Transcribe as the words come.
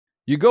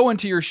You go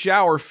into your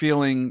shower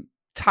feeling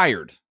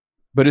tired,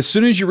 but as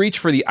soon as you reach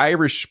for the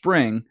Irish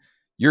Spring,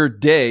 your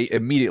day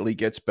immediately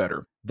gets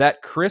better.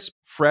 That crisp,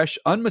 fresh,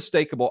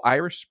 unmistakable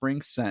Irish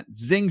Spring scent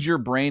zings your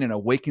brain and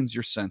awakens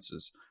your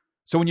senses.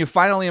 So when you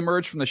finally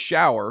emerge from the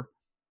shower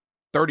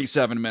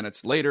 37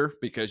 minutes later,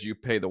 because you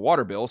pay the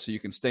water bill so you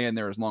can stay in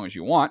there as long as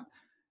you want,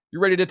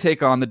 you're ready to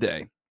take on the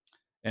day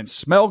and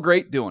smell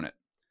great doing it.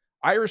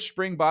 Irish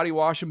Spring Body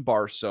Wash and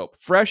Bar Soap.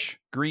 Fresh,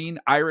 green,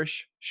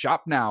 Irish.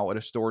 Shop now at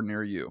a store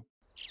near you.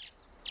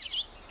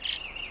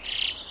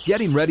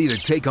 Getting ready to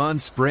take on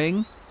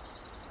spring?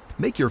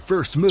 Make your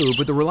first move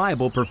with the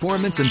reliable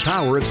performance and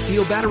power of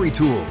Steel battery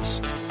tools.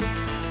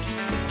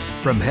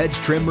 From hedge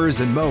trimmers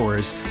and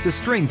mowers to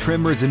string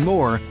trimmers and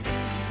more,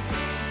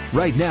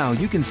 right now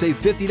you can save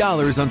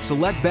 $50 on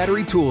select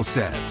battery tool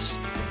sets.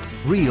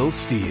 Real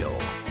Steel.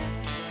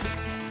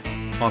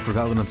 Offer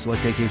valid on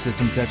select AK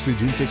system sets through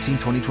June 16,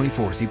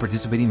 2024. See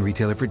participating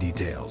retailer for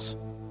details.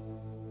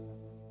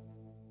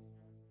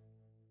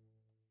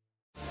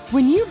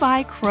 When you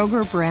buy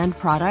Kroger brand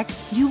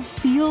products, you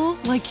feel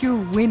like you're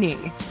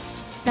winning.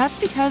 That's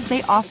because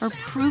they offer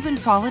proven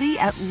quality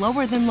at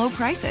lower than low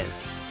prices.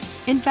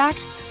 In fact,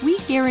 we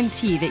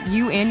guarantee that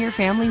you and your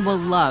family will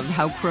love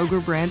how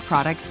Kroger brand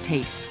products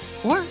taste,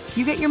 or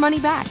you get your money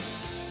back.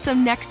 So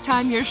next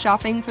time you're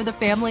shopping for the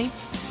family,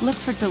 look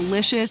for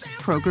delicious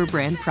Kroger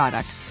brand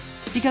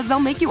products, because they'll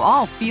make you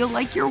all feel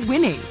like you're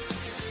winning.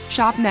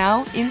 Shop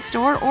now,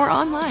 in-store, or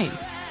online.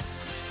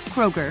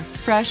 Kroger,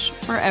 fresh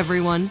for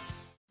everyone.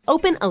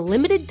 Open a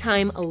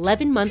limited-time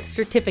 11-month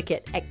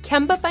certificate at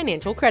Kemba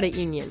Financial Credit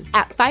Union.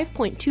 At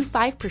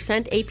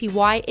 5.25%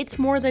 APY, it's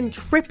more than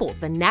triple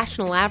the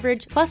national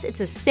average, plus it's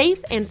a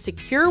safe and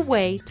secure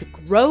way to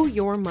grow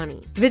your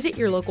money. Visit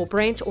your local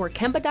branch or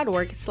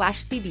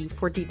kemba.org/cb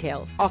for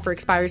details. Offer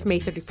expires May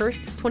 31st,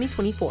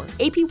 2024.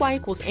 APY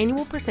equals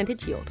annual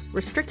percentage yield.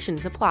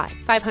 Restrictions apply.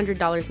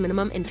 $500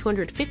 minimum and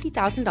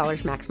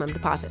 $250,000 maximum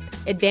deposit.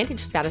 Advantage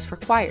status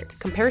required.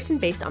 Comparison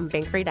based on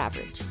bank rate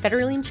average.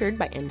 Federally insured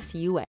by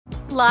NCUA.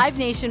 Live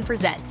Nation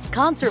presents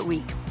Concert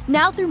Week.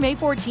 Now through May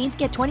 14th,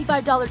 get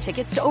 $25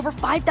 tickets to over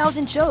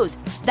 5,000 shows.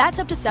 That's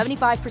up to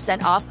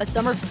 75% off a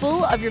summer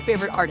full of your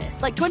favorite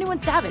artists like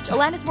 21 Savage,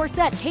 Alanis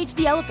Morissette, Cage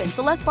the Elephant,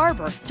 Celeste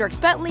Barber, Dierks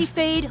Bentley,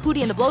 Fade,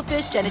 Hootie and the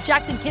Blowfish, Janet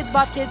Jackson, Kids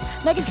Bop Kids,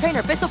 Meghan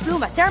Trainor, Peso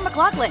Pluma, Sarah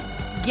McLachlan.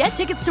 Get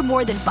tickets to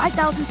more than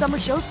 5,000 summer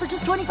shows for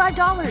just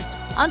 $25.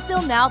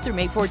 Until now through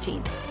May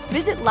 14th.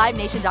 Visit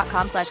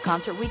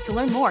LiveNation.com/Concert Week to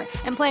learn more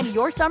and plan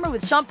your summer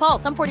with Sean Paul,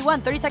 Sum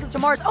 41, 30 Seconds to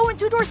Mars, and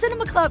Two Door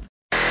Cinema Club.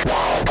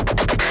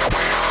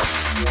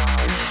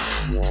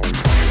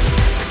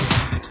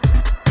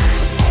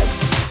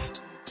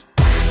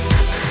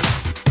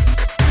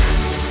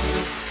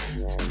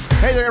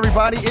 Hey there,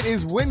 everybody. It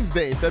is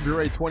Wednesday,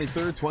 February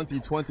 23rd,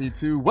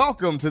 2022.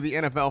 Welcome to the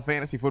NFL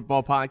Fantasy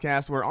Football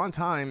Podcast, where on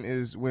time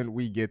is when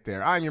we get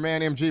there. I'm your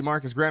man, MG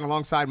Marcus Grant,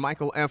 alongside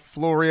Michael F.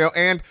 Florio,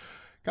 and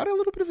got a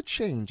little bit of a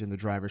change in the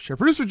driver's chair.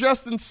 Producer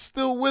Justin's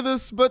still with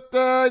us, but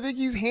I think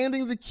he's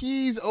handing the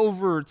keys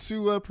over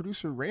to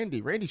producer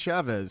Randy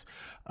Chavez,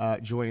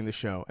 joining the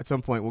show. At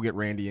some point, we'll get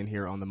Randy in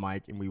here on the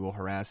mic, and we will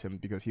harass him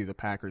because he's a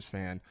Packers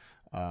fan,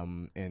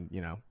 and,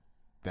 you know,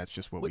 that's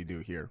just what we do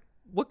here.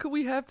 What could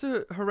we have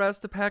to harass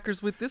the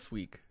Packers with this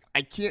week?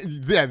 I can't.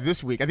 Yeah,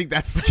 this week. I think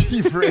that's the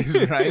key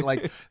phrase, right?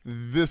 Like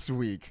this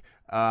week.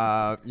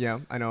 Yeah,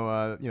 I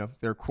know.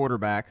 Their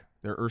quarterback,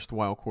 their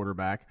erstwhile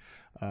quarterback,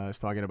 is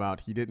talking about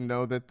he didn't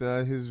know that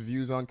his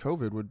views on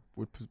COVID would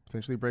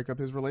potentially break up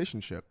his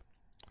relationship.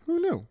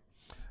 Who knew?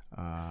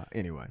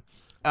 Anyway,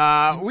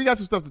 we got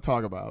some stuff to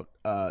talk about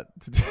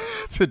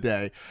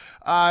today.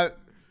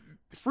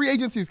 Free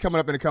agency is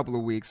coming up in a couple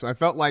of weeks, so I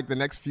felt like the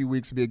next few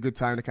weeks would be a good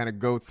time to kind of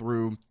go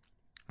through,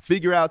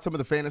 figure out some of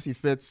the fantasy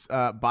fits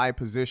by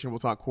position. We'll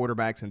talk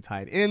quarterbacks and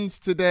tight ends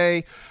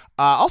today.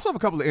 Also have a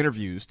couple of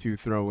interviews to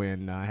throw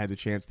in. I had the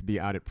chance to be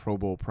out at Pro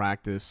Bowl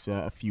practice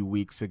a few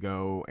weeks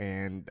ago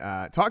and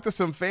talk to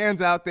some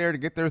fans out there to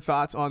get their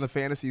thoughts on the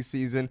fantasy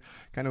season,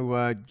 kind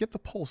of get the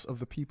pulse of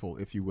the people,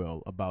 if you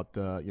will, about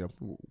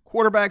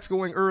quarterbacks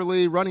going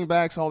early, running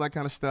backs, all that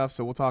kind of stuff.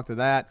 So we'll talk to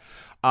that.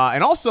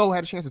 And also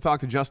had a chance to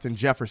talk to Justin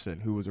Jefferson,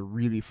 who was a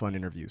really fun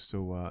interview.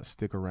 So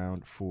stick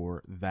around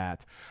for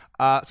that.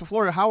 So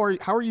Florida, how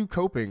are you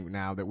coping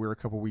now that we're a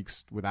couple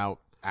weeks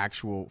without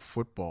actual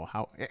football?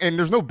 And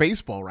there's no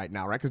baseball right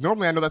now, right? Because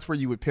normally I know that's where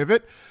you would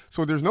pivot.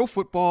 So there's no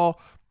football.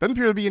 Doesn't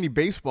appear to be any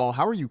baseball.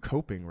 How are you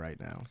coping right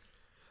now?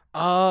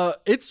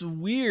 It's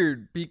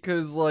weird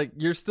because like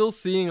you're still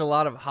seeing a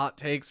lot of hot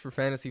takes for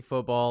fantasy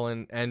football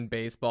and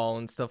baseball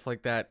and stuff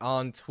like that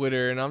on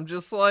Twitter, and I'm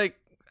just like,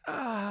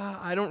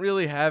 I don't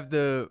really have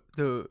the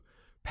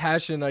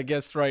passion, I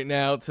guess, right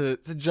now to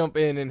jump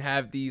in and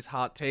have these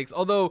hot takes.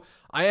 Although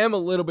I am a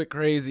little bit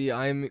crazy.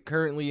 I'm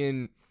currently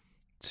in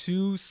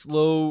 2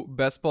 slow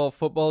best ball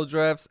football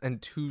drafts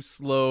and 2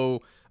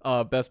 slow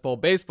best ball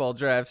baseball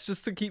drafts,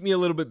 just to keep me a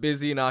little bit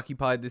busy and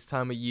occupied this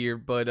time of year.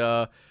 But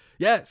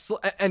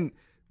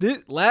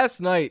last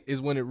night is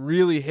when it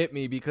really hit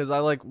me, because I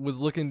was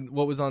looking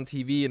what was on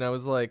TV and I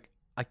was like,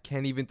 I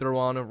can't even throw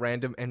on a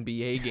random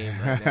NBA game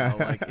right now.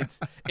 Like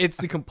it's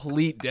the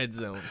complete dead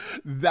zone.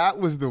 That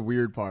was the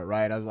weird part,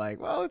 right? I was like,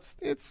 well, it's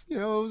it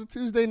was a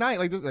Tuesday night.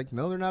 Like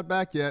no, they're not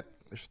back yet.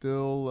 They're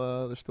still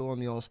on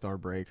the All-Star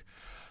break.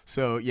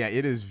 So yeah,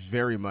 it is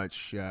very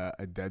much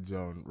a dead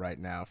zone right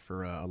now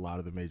for a lot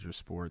of the major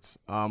sports.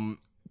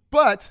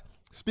 But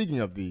speaking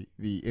of the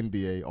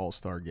NBA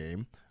All-Star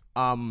game,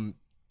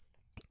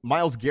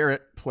 Myles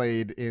Garrett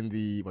played in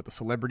the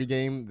celebrity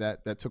game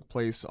that took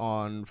place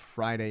on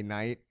Friday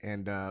night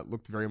and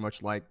looked very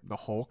much like the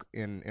Hulk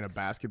in a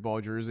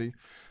basketball jersey.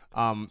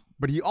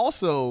 But he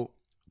also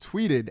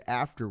tweeted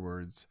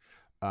afterwards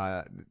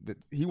that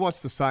he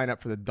wants to sign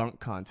up for the dunk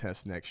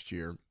contest next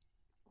year,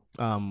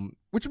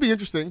 which would be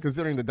interesting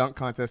considering the dunk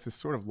contest has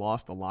sort of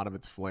lost a lot of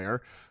its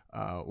flair.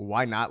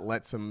 Why not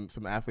let some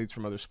athletes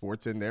from other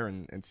sports in there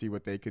and see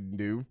what they could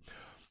do?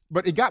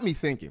 But it got me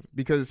thinking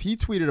because he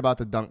tweeted about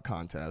the dunk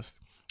contest.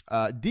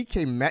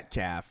 DK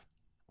Metcalf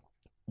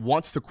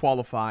wants to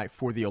qualify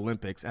for the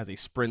Olympics as a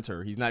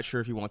sprinter. He's not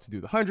sure if he wants to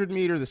do the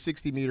 100-meter, the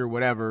 60-meter,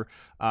 whatever.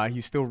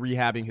 He's still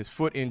rehabbing his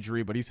foot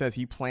injury, but he says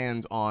he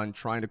plans on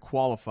trying to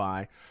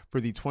qualify for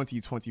the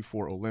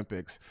 2024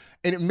 Olympics.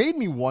 And it made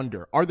me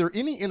wonder, are there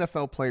any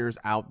NFL players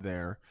out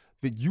there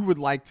that you would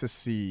like to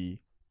see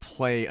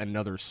play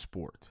another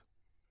sport?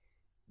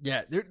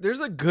 Yeah,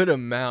 there's a good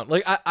amount.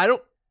 Like, I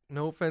don't,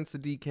 no offense to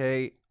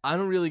DK, I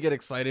don't really get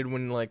excited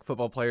when like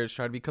football players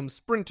try to become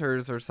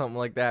sprinters or something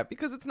like that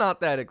because it's not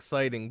that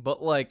exciting.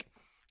 But like,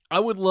 I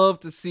would love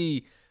to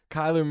see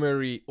Kyler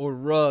Murray or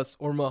Russ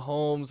or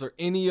Mahomes or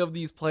any of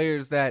these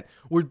players that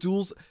were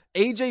duals.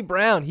 AJ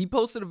Brown, he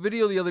posted a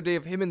video the other day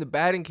of him in the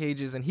batting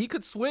cages and he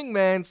could swing,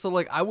 man. So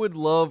like, I would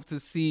love to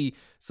see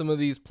some of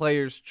these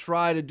players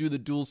try to do the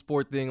dual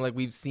sport thing like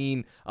we've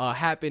seen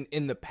happen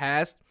in the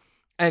past.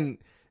 And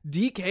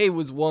DK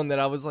was one that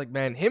I was like,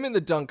 man, him in the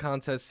dunk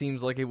contest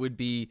seems like it would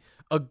be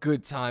a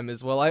good time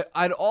as well.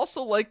 I'd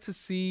also like to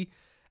see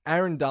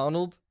Aaron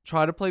Donald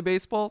try to play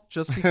baseball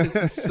just because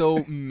he's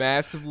so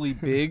massively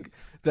big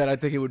that I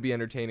think it would be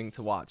entertaining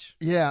to watch.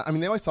 Yeah, I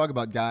mean, they always talk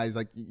about guys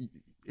like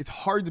it's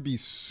hard to be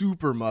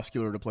super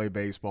muscular to play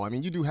baseball. I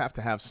mean, you do have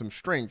to have some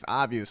strength,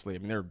 obviously. I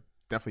mean, they're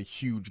definitely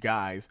huge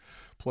guys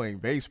playing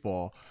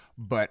baseball.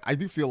 But I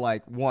do feel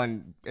like,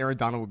 one, Aaron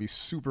Donald would be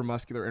super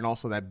muscular, and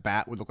also that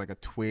bat would look like a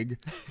twig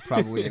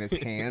probably in his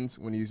hands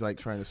when he's like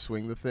trying to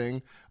swing the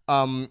thing.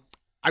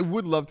 I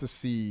would love to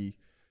see,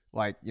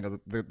 like, you know,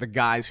 the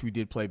guys who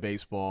did play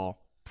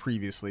baseball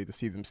previously, to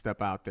see them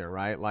step out there,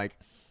 right? Like,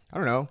 I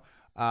don't know.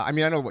 I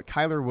mean, I know what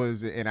Kyler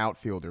was an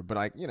outfielder, but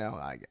I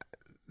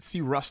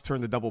see Russ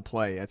turn the double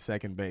play at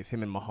second base,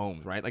 him and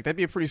Mahomes, right? Like, that'd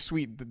be a pretty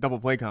sweet double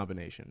play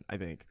combination, I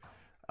think,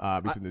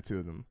 between the two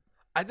of them.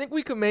 I think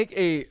we could make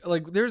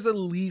there's at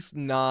least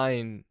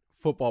 9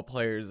 football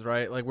players,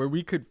 right? Like, where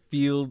we could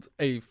field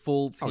a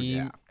full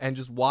team and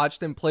just watch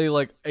them play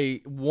like a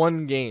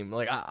one game.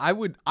 Like, I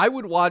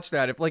would watch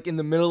that if like in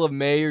the middle of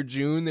May or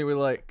June they were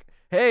like,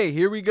 hey,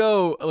 here we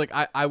go. Like,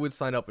 I would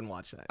sign up and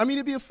watch that. I mean,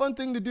 it'd be a fun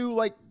thing to do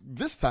like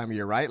this time of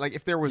year, right? Like,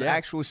 if there was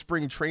actual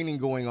spring training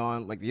going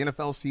on, like the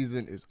NFL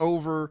season is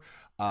over.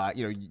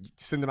 You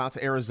send them out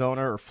to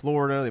Arizona or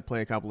Florida. They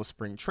play a couple of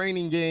spring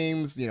training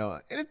games,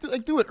 and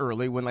do it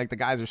early when like the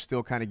guys are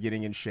still kind of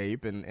getting in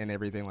shape and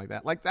everything like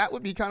that. Like, that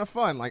would be kind of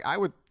fun. Like, I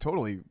would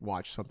totally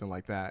watch something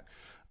like that.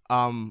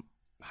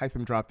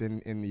 Hytham dropped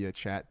in the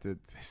chat to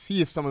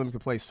see if some of them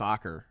could play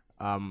soccer.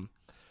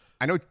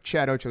 I know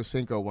Chad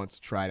Ochocinco once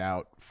tried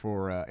out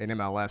for an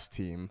MLS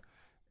team.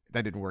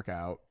 That didn't work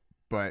out.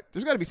 But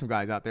there's got to be some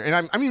guys out there.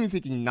 And I'm even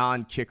thinking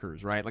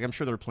non-kickers, right? Like, I'm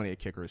sure there are plenty of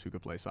kickers who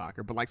could play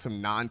soccer. But, like,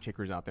 some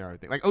non-kickers out there, I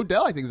think. Like,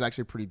 Odell, I think, is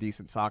actually a pretty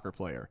decent soccer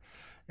player,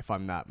 if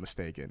I'm not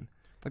mistaken.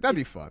 Like, that'd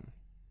be fun.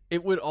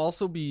 It would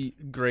also be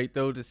great,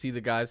 though, to see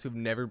the guys who've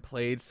never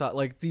played soccer.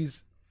 Like,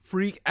 these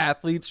freak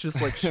athletes just,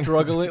 like,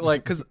 struggling.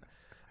 Like, because,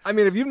 I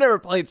mean, if you've never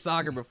played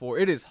soccer before,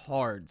 it is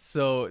hard.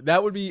 So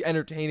that would be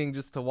entertaining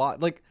just to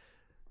watch. Like,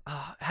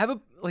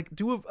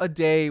 do a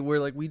day where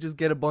like we just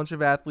get a bunch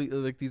of athletes,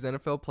 like these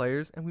NFL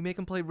players, and we make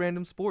them play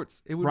random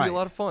sports. It would be a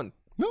lot of fun.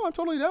 No, I'm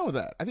totally down with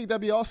that. I think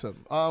that'd be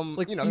awesome.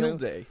 Field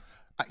day.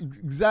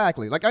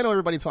 Exactly. Like, I know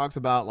everybody talks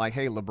about like,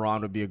 hey,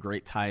 LeBron would be a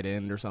great tight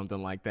end or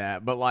something like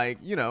that. But like,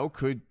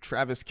 could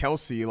Travis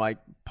Kelce like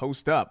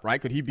post up,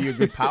 right? Could he be a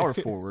good power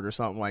forward or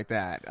something like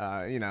that?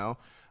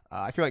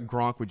 I feel like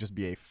Gronk would just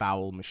be a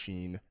foul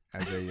machine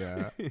as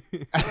a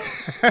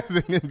as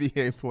an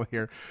NBA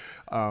player.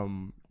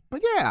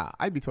 But yeah,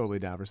 I'd be totally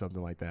down for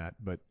something like that.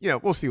 But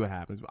we'll see what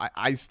happens.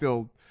 I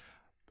still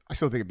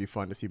think it'd be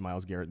fun to see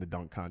Myles Garrett in the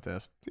dunk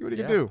contest. See what he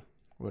can do.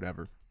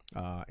 Whatever.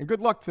 And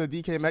good luck to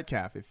DK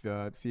Metcalf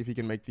see if he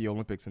can make the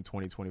Olympics in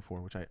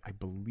 2024, which I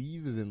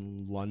believe is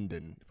in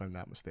London, if I'm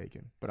not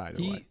mistaken. But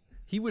either way,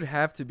 he would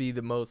have to be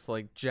the most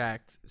like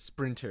jacked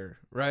sprinter,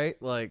 right?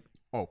 Like,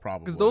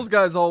 probably, because those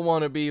guys all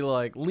want to be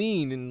like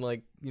lean and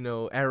like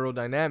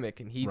aerodynamic,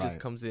 and he just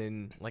comes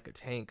in like a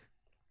tank.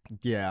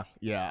 Yeah.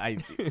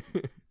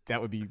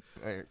 that would be.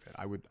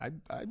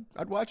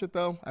 I'd watch it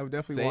though. I would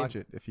definitely watch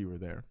it if you were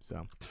there.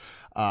 So,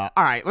 all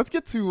right, let's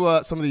get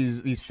to some of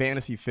these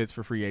fantasy fits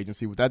for free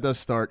agency. That does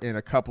start in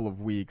a couple of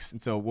weeks,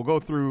 and so we'll go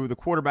through the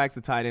quarterbacks,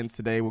 the tight ends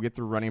today. We'll get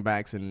through running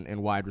backs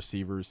and wide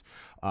receivers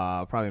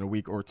probably in a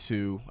week or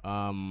two.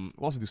 We'll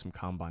also do some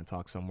combine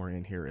talk somewhere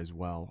in here as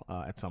well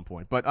at some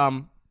point. But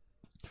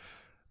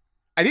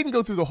I didn't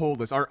go through the whole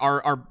list.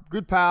 Our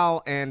good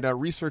pal and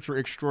researcher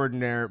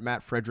extraordinaire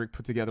Matt Frederick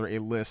put together a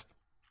list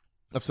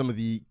of some of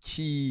the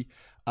key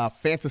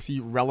fantasy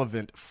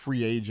relevant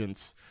free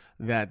agents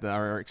that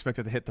are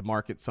expected to hit the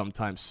market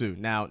sometime soon.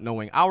 Now,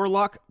 knowing our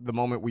luck, the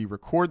moment we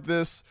record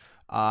this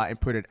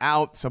and put it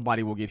out,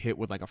 somebody will get hit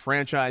with like a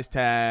franchise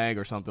tag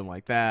or something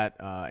like that,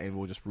 and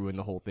we'll just ruin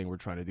the whole thing we're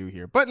trying to do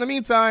here. But in the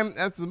meantime,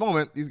 at the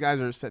moment, these guys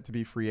are set to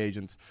be free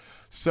agents.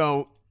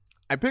 So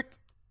I picked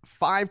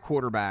 5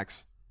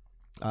 quarterbacks.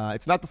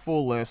 It's not the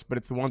full list, but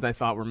it's the ones I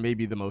thought were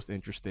maybe the most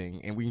interesting,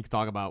 and we can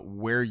talk about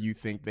where you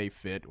think they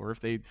fit or if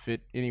they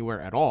fit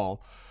anywhere at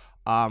all.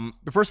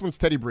 The first one's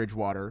Teddy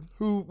Bridgewater,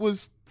 who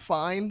was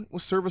fine,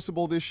 was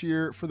serviceable this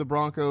year for the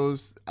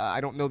Broncos. I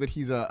don't know that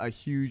he's a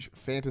huge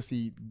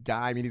fantasy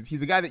guy. I mean,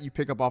 he's a guy that you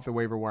pick up off the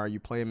waiver wire,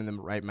 you play him in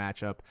the right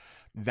matchup.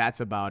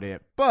 That's about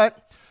it.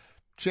 But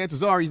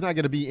chances are he's not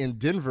going to be in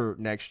Denver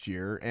next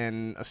year,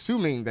 and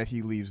assuming that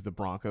he leaves the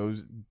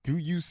Broncos, do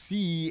you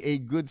see a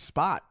good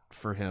spot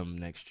for him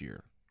next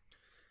year?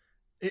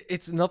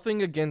 It's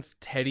nothing against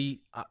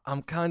Teddy.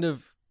 I'm kind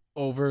of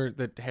over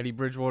the Teddy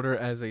Bridgewater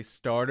as a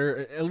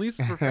starter, at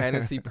least for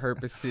fantasy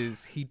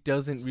purposes. He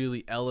doesn't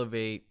really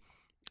elevate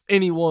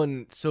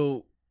anyone.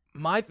 So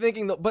my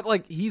thinking, though, but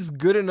like he's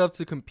good enough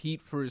to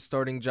compete for his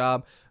starting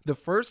job. The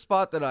first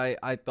spot that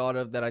I thought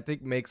of that I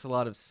think makes a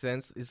lot of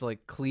sense is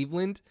like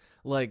Cleveland.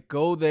 Like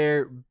go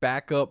there,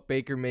 back up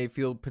Baker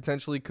Mayfield,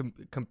 potentially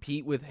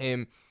compete with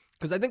him.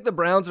 Because I think the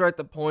Browns are at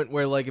the point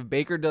where like if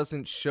Baker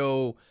doesn't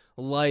show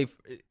life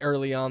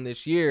early on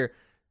this year,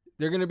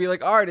 they're going to be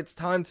like, all right, it's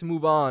time to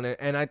move on.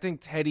 And I think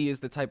Teddy is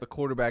the type of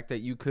quarterback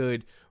that you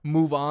could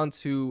move on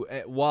to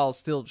while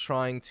still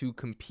trying to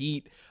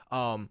compete.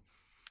 But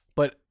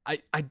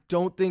I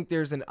don't think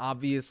there's an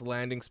obvious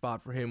landing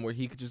spot for him where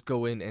he could just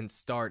go in and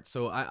start.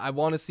 So I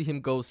want to see him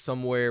go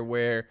somewhere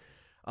where,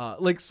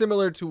 like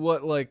similar to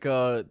what like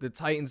the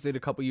Titans did a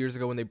couple years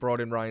ago when they brought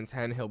in Ryan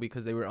Tannehill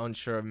because they were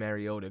unsure of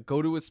Mariota.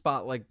 Go to a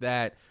spot like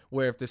that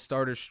where if the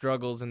starter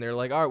struggles and they're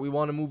like, all right, we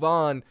want to move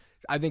on,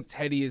 I think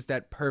Teddy is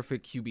that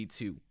perfect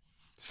QB2.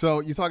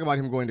 So you talk about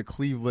him going to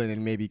Cleveland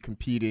and maybe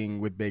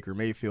competing with Baker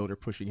Mayfield or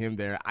pushing him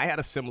there. I had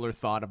a similar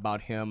thought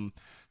about him,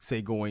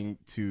 say, going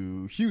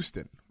to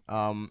Houston.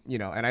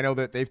 And I know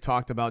that they've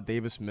talked about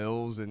Davis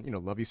Mills and,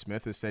 Lovie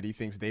Smith has said he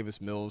thinks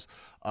Davis Mills,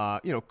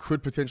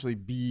 could potentially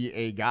be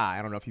a guy.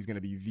 I don't know if he's going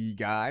to be the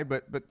guy,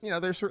 but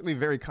they're certainly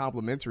very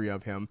complimentary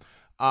of him.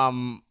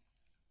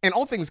 And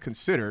all things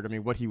considered, I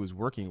mean, what he was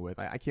working with,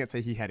 I can't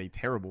say he had a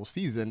terrible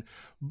season,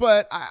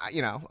 but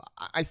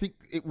I think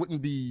it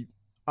wouldn't be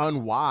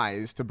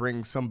unwise to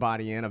bring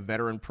somebody in, a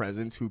veteran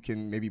presence who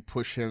can maybe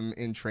push him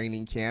in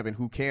training camp and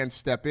who can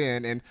step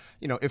in. And,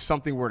 if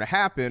something were to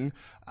happen,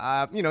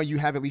 you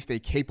have at least a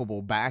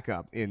capable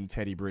backup in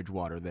Teddy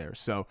Bridgewater there.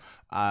 So,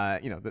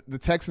 the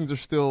Texans are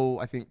still,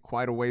 I think,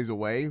 quite a ways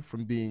away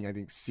from being, I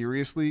think,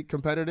 seriously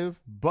competitive,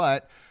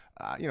 but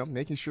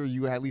making sure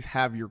you at least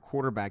have your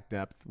quarterback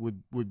depth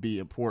would be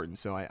important.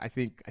 So I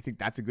think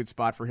that's a good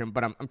spot for him.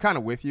 But I'm kind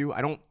of with you.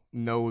 I don't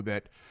know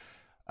that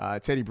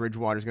Teddy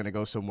Bridgewater is going to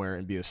go somewhere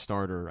and be a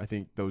starter. I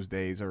think those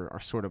days are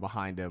sort of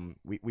behind him.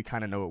 We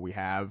kind of know what we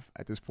have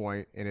at this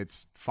point, and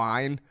it's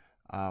fine.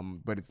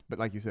 But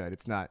like you said,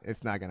 it's not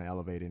going to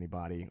elevate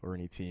anybody or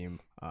any team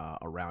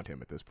around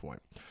him at this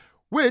point,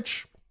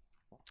 which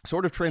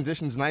sort of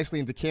transitions nicely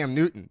into Cam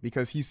Newton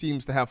because he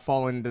seems to have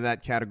fallen into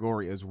that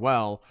category as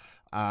well.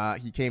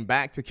 He came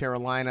back to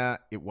Carolina.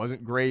 It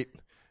wasn't great.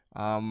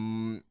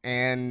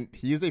 And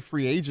he is a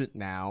free agent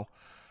now.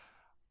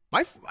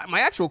 My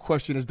actual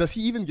question is, does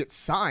he even get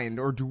signed,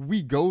 or do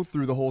we go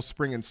through the whole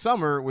spring and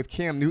summer with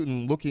Cam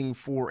Newton looking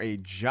for a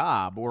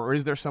job, or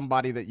is there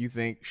somebody that you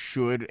think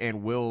should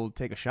and will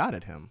take a shot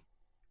at him?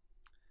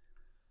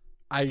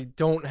 I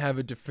don't have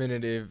a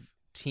definitive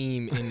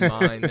team in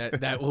mind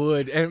that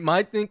would. And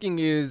my thinking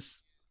is,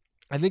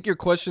 I think your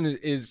question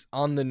is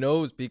on the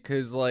nose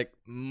because, like,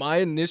 my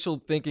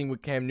initial thinking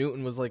with Cam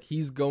Newton was, like,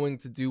 he's going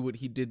to do what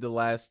he did the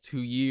last 2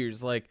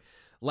 years. Like,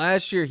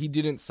 last year he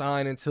didn't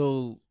sign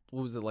until,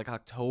 what was it, like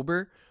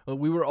October?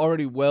 We were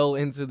already well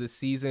into the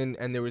season,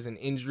 and there was an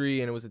injury,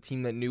 and it was a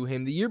team that knew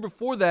him. The year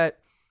before that,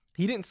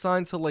 he didn't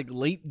sign till, like,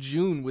 late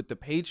June with the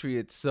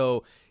Patriots.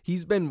 So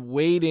he's been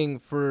waiting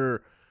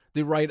for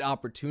the right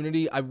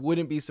opportunity. I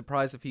wouldn't be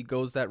surprised if he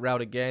goes that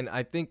route again.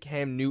 I think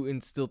Cam Newton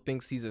still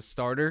thinks he's a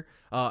starter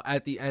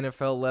at the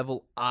NFL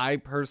level. I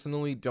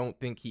personally don't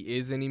think he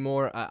is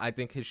anymore. I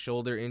think his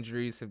shoulder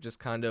injuries have just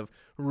kind of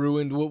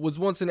ruined what was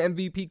once an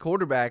MVP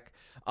quarterback.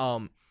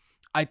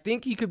 I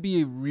think he could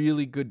be a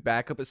really good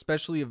backup,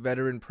 especially a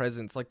veteran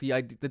presence. Like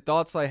the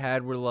thoughts I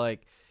had were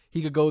like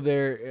he could go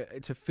there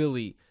to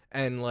Philly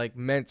and like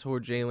mentor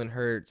Jalen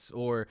Hurts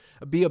or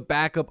be a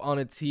backup on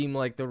a team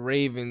like the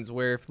Ravens,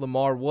 where if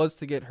Lamar was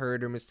to get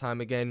hurt or miss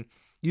time again,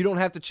 you don't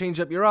have to change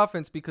up your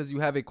offense because you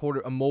have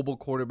a mobile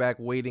quarterback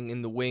waiting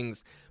in the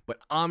wings. But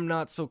I'm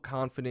not so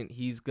confident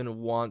he's going to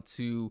want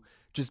to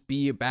just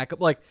be a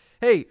backup. Like,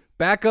 hey,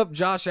 backup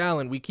Josh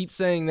Allen. We keep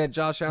saying that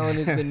Josh Allen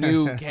is the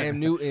new Cam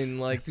Newton.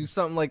 Like, do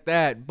something like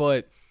that.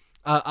 But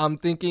I'm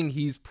thinking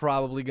he's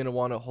probably going to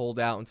want to hold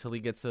out until he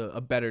gets a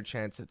better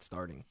chance at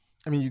starting.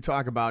 I mean, you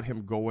talk about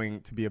him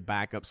going to be a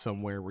backup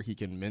somewhere where he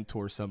can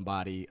mentor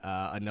somebody.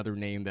 Another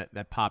name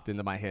that popped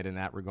into my head in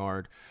that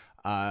regard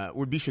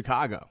would be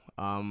Chicago.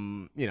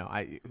 Who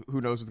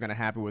knows what's going to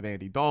happen with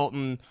Andy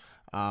Dalton.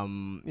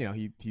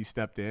 He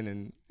stepped in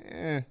and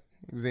it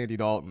was Andy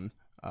Dalton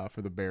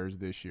for the Bears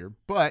this year.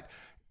 But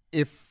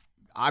if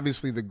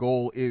obviously the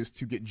goal is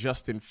to get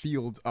Justin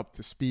Fields up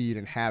to speed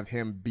and have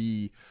him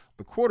be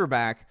the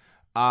quarterback,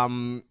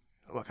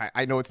 look,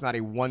 I know it's not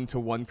a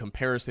one-to-one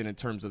comparison in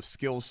terms of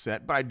skill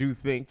set, but I do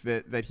think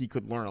that he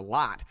could learn a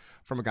lot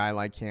from a guy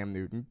like Cam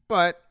Newton.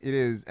 But it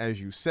is,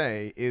 as you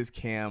say, is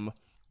Cam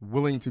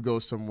willing to go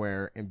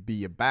somewhere and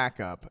be a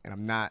backup? And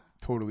I'm not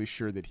totally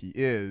sure that he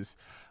is,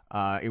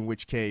 in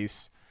which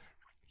case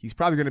he's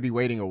probably going to be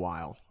waiting a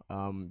while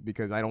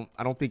because I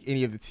don't think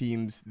any of the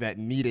teams that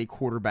need a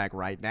quarterback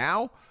right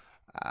now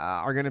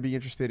are going to be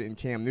interested in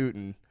Cam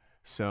Newton.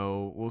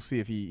 So we'll see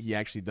if he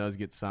actually does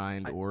get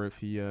signed or if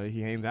he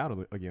hangs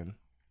out again.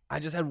 I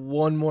just had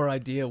one more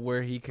idea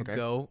where he could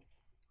go.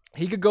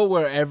 He could go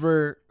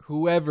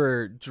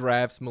whoever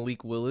drafts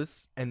Malik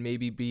Willis and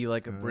maybe be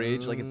like a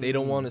bridge. Like if they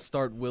don't want to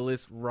start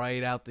Willis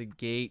right out the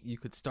gate, you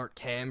could start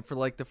Cam for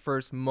like the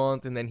first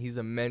month and then he's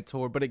a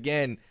mentor. But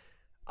again,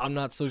 I'm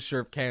not so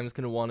sure if Cam's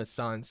going to want to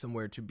sign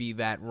somewhere to be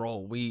that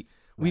role.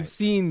 We've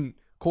seen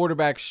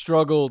quarterbacks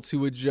struggle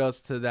to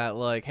adjust to that,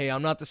 like, hey,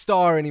 I'm not the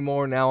star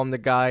anymore. Now I'm the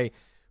guy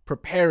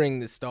preparing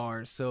the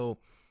stars. So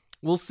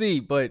we'll see.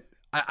 But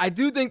I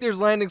do think there's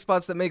landing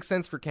spots that make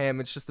sense for Cam.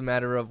 It's just a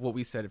matter of what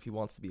we said if he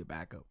wants to be a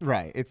backup.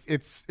 Right.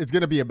 It's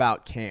going to be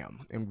about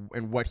Cam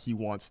and what he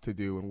wants to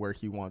do and where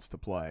he wants to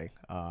play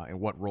and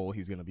what role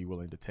he's going to be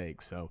willing to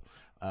take. So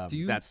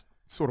that's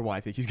sort of why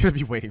I think he's going to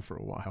be waiting for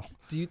a while.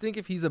 Do you think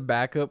if he's a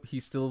backup, he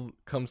still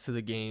comes to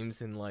the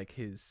games in like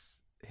his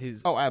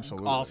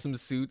absolutely awesome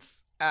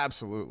suits?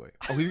 Absolutely.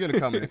 Oh, he's going to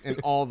come in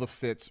all the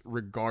fits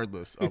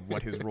regardless of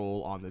what his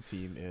role on the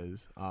team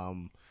is.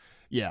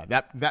 Yeah,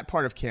 that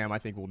part of Cam I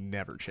think will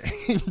never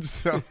change.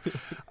 So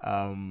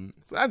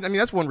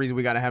that's one reason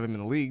we got to have him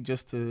in the league,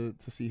 just to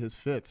see his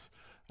fits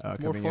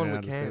coming in and out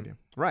of the stadium.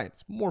 Right,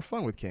 it's more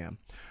fun with Cam.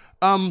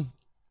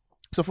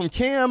 So from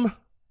Cam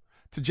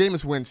to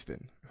Jameis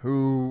Winston,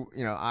 who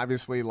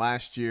obviously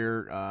last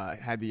year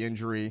had the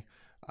injury,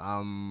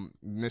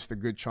 missed a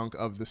good chunk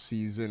of the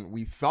season.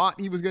 We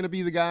thought he was going to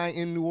be the guy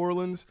in New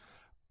Orleans.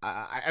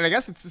 And I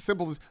guess it's as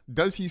simple as,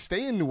 does he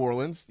stay in New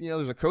Orleans?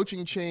 There's a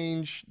coaching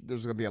change.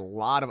 There's going to be a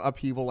lot of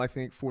upheaval, I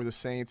think, for the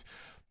Saints.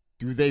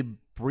 Do they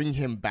bring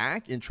him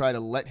back and try to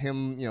let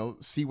him,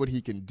 see what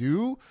he can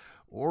do?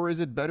 Or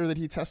is it better that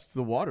he tests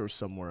the waters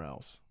somewhere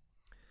else?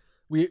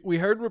 We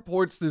heard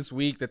reports this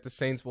week that the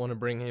Saints want to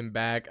bring him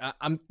back.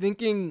 I'm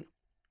thinking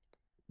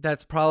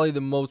that's probably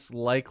the most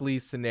likely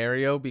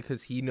scenario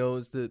because he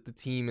knows the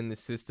team and the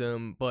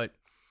system, but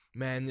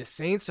man, the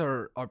Saints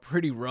are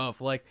pretty rough.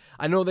 Like,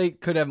 I know they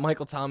could have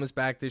Michael Thomas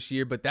back this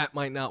year, but that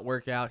might not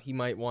work out. He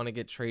might want to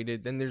get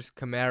traded. Then there's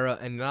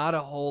Kamara and not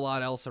a whole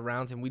lot else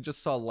around him. We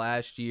just saw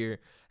last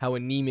year how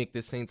anemic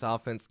the Saints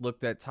offense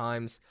looked at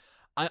times.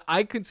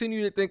 I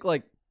continue to think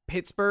like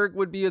Pittsburgh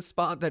would be a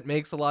spot that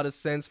makes a lot of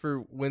sense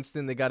for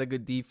Winston. They got a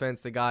good defense.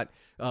 They got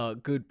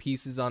good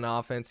pieces on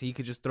offense. He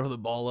could just throw the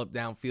ball up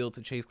downfield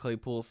to Chase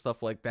Claypool,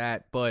 stuff like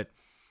that. But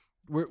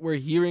we're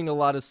hearing a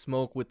lot of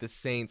smoke with the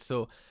Saints.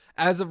 So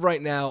as of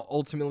right now,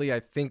 ultimately, I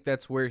think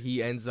that's where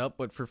he ends up.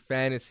 But for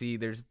fantasy,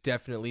 there's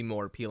definitely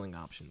more appealing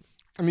options.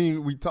 I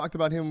mean, we talked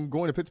about him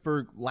going to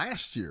Pittsburgh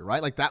last year,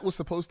 right? Like that was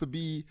supposed to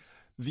be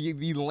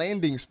the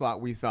landing spot.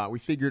 We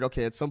figured,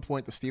 okay, at some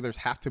point the Steelers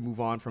have to move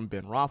on from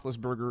Ben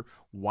Roethlisberger.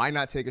 Why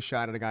not take a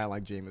shot at a guy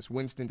like Jameis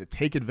Winston to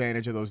take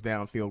advantage of those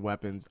downfield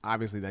weapons?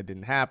 Obviously, that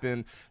didn't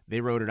happen. They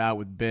wrote it out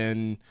with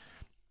Ben.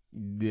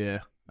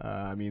 Yeah.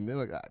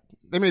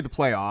 They made the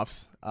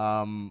playoffs.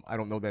 I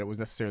don't know that it was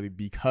necessarily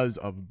because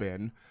of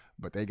Ben,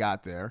 but they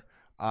got there.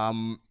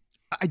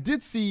 I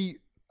did see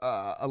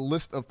a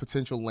list of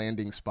potential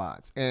landing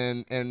spots,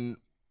 and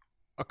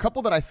a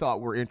couple that I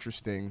thought were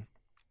interesting.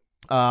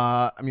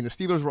 The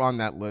Steelers were on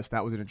that list.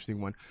 That was an interesting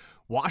one.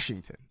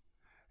 Washington.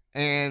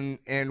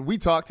 And we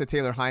talked to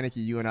Taylor Heineke,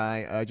 you and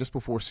I, just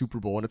before Super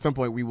Bowl, and at some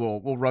point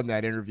we'll run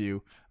that interview,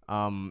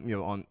 on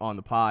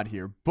the pod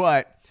here.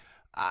 But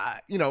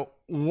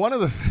one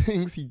of the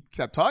things he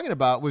kept talking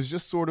about was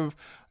just sort of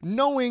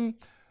knowing.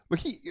 Look,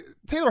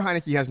 Taylor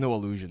Heineke has no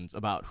illusions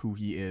about who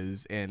he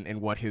is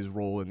and what his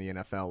role in the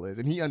NFL is,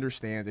 and he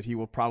understands that he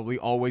will probably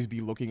always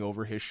be looking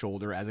over his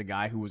shoulder as a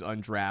guy who was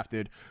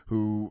undrafted,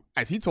 who,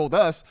 as he told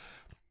us,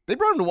 they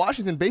brought him to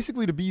Washington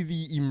basically to be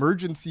the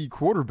emergency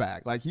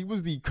quarterback. Like, he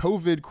was the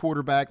COVID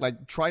quarterback,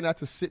 like, try not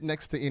to sit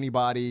next to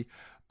anybody.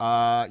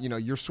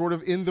 You're sort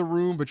of in the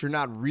room, but you're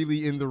not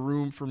really in the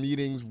room for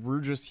meetings. We're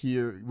just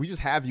here. We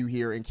just have you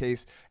here in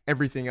case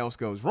everything else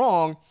goes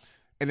wrong.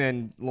 And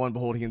then, lo and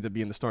behold, he ends up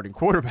being the starting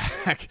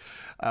quarterback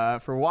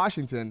for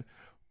Washington.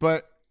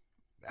 But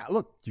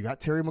look, you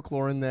got Terry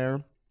McLaurin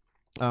there.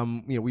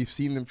 We've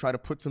seen them try to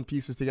put some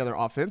pieces together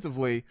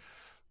offensively.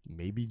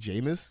 Maybe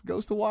Jameis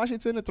goes to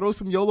Washington and throws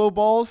some YOLO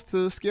balls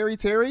to Scary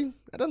Terry.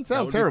 That doesn't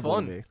sound terrible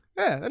to me.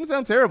 Yeah, that doesn't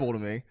sound terrible to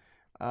me.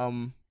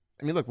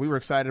 Look, we were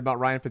excited about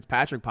Ryan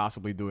Fitzpatrick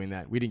possibly doing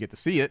that. We didn't get to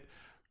see it,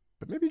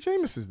 but maybe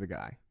Jameis is the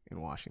guy in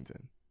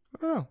Washington.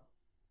 I don't know.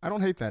 I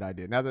don't hate that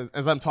idea. Now,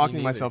 as I'm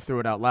talking myself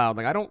through it out loud,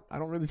 like I don't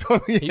really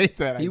totally hate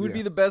that idea. He would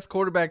be the best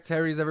quarterback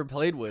Terry's ever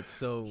played with,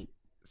 so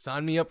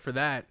sign me up for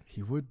that.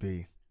 He would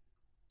be.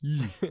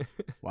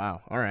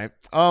 Wow. All right.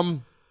 All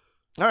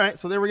right.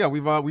 So there we go.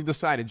 We've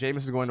decided Jameis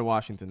is going to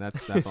Washington.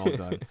 That's all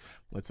done.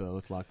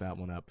 Let's lock that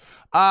one up.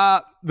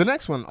 The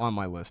next one on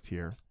my list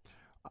here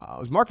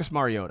was Marcus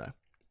Mariota,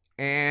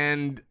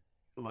 and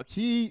look,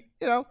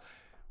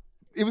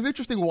 it was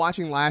interesting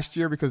watching last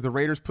year because the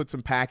Raiders put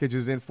some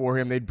packages in for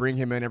him. They'd bring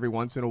him in every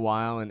once in a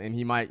while, and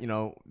he might,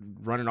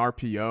 run an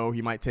RPO.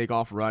 He might take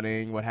off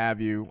running, what have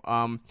you.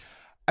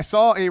 I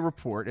saw a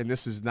report, and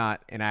this is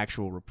not an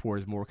actual report,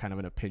 it's more kind of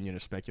an opinion or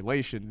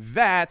speculation,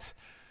 that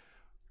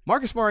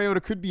Marcus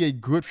Mariota could be a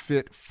good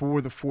fit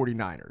for the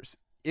 49ers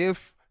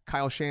if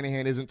Kyle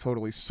Shanahan isn't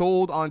totally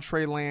sold on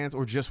Trey Lance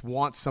or just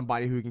wants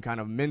somebody who can kind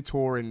of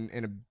mentor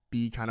and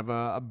be kind of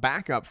a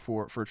backup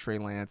for Trey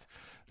Lance,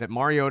 that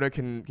Mariota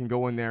can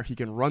go in there. He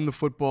can run the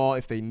football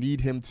if they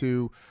need him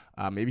to.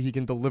 Maybe he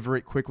can deliver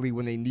it quickly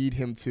when they need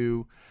him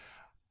to.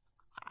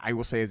 I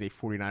will say as a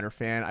 49er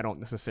fan, I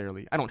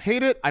don't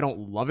hate it. I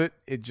don't love it.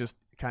 It just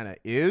kind of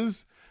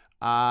is.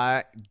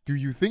 Do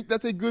you think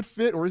that's a good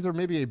fit, or is there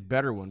maybe a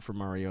better one for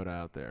Mariota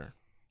out there?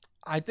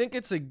 I think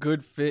it's a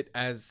good fit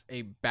as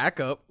a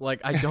backup. Like,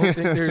 I don't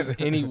think there's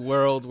any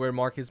world where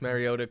Marcus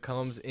Mariota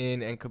comes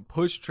in and could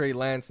push Trey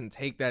Lance and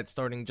take that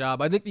starting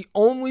job. I think the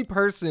only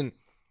person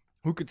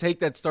who could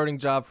take that starting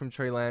job from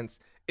Trey Lance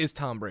is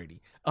Tom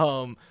Brady.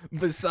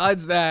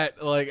 Besides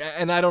that,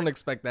 and I don't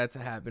expect that to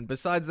happen.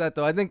 Besides that,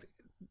 though, I think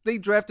they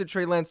drafted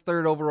Trey Lance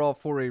 3rd overall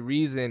for a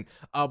reason.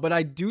 But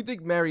I do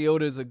think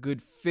Mariota is a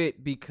good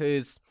fit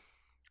because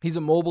he's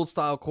a mobile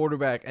style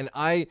quarterback. And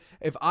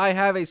if I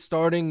have a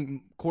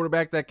starting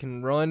quarterback that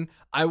can run,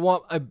 I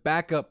want a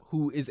backup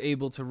who is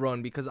able to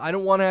run, because I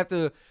don't want to have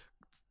to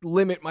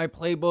limit my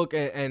playbook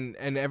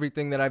and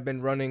everything that I've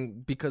been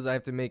running because I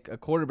have to make a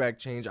quarterback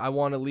change. I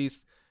want at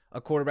least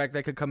a quarterback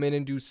that could come in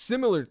and do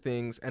similar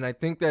things. And I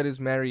think that is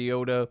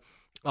Mariota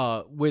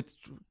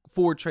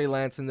for Trey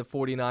Lance and the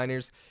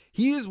 49ers.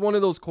 He is one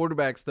of those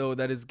quarterbacks, though,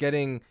 that is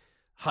getting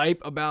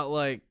hype about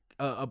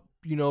a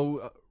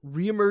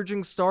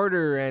re-emerging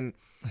starter. And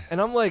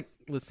I'm like,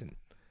 listen,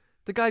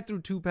 the guy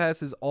threw 2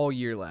 passes all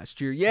year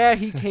last year. Yeah,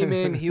 he came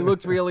in. He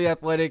looked really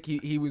athletic.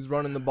 He was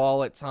running the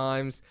ball at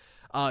times.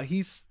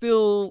 He's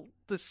still,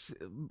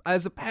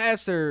 as a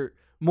passer,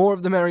 more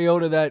of the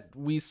Mariota that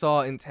we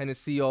saw in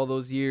Tennessee all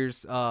those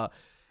years.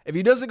 If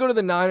he doesn't go to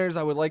the Niners,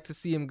 I would like to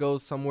see him go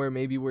somewhere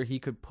maybe where he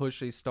could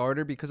push a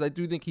starter, because I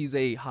do think he's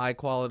a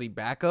high-quality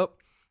backup,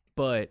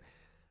 but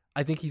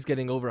I think he's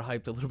getting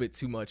overhyped a little bit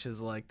too much as,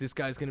 this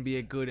guy's going to be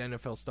a good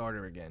NFL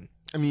starter again.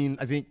 I mean,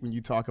 I think when you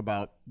talk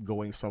about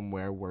going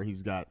somewhere where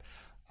he's got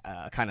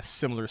kind of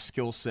similar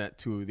skill set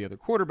to the other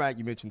quarterback,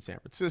 you mentioned San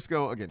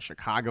Francisco. Again,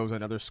 Chicago's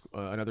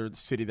another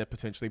city that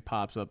potentially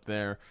pops up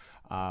there.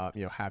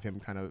 Have him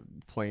kind of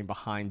playing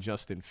behind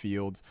Justin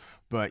Fields.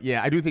 But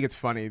yeah, I do think it's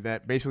funny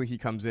that basically he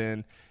comes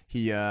in,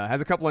 he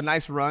has a couple of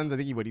nice runs. I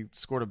think he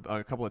scored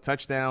a couple of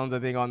touchdowns, I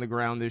think, on the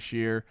ground this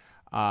year.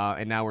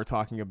 And now we're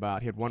talking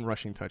about, he had 1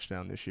 rushing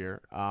touchdown this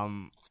year.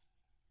 Now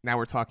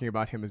we're talking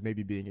about him as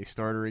maybe being a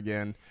starter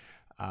again,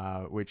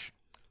 which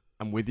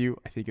I'm with you.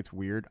 I think it's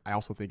weird. I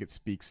also think it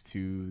speaks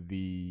to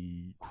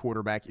the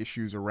quarterback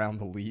issues around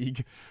the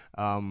league,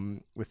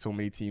 with so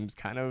many teams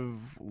kind of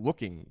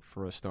looking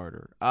for a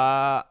starter.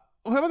 How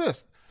about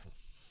this?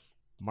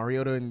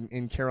 Mariota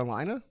in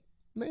Carolina,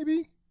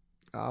 maybe?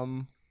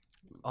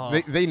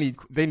 They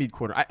need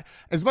quarter.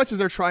 As much as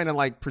they're trying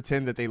to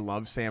pretend that they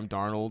love Sam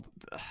Darnold,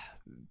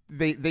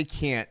 they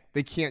can't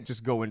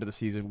just go into the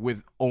season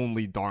with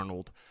only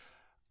Darnold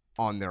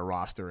on their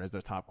roster as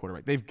their top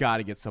quarterback. They've got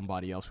to get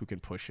somebody else who can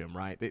push him,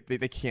 right?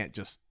 They can't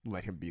just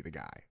let him be the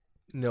guy.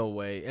 No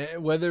way.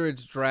 Whether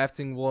it's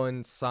drafting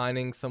one,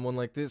 signing someone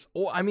like this,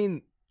 or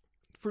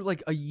for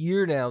a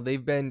year now,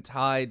 they've been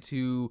tied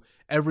to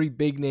every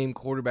big name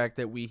quarterback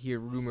that we hear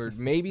rumored.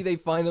 Maybe they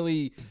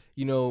finally,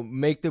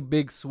 make the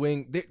big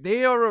swing.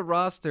 They are a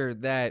roster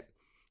that,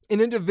 in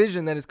a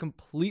division that is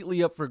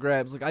completely up for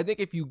grabs. I think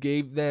if you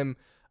gave them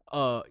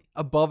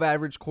above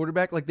average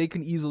quarterback, they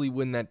can easily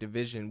win that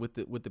division with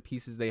the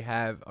pieces they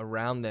have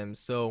around them.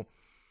 So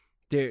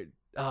they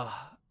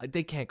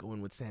can't go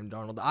in with Sam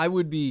Darnold. I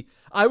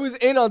was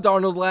in on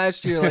Darnold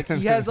last year.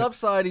 He has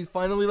upside. He's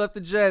finally left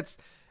the Jets.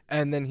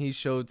 and then he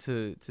showed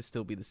to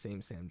still be the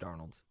same Sam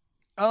Darnold.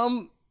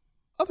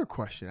 Other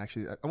question,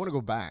 actually, I want to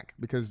go back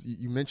because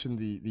you mentioned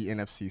the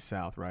NFC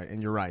South, right?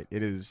 And you're right,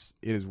 it is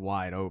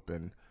wide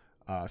open,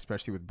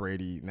 especially with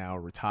Brady now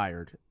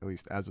retired, at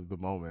least as of the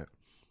moment.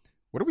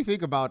 What do we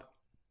think about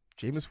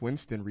Jameis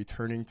Winston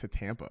returning to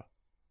Tampa?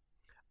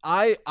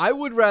 I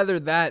would rather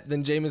that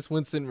than Jameis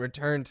Winston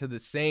return to the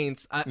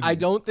Saints. I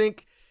don't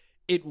think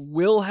it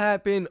will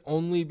happen,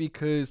 only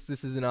because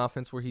this is an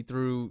offense where he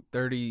threw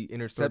 30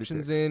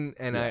 interceptions in,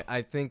 and yeah.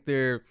 I think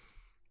they're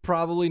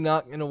probably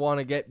not going to want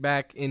to get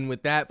back in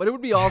with that. But it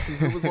would be awesome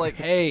if it was like,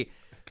 hey,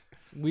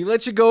 we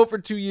let you go for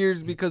 2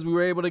 years because we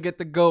were able to get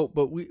the GOAT,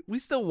 but we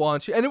still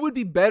want you. And it would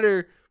be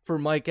better for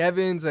Mike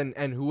Evans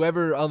and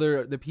whoever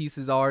other the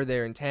pieces are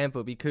there in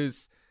Tampa,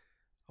 because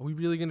are we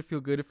really going to feel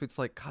good if it's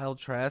like Kyle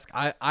Trask?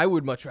 I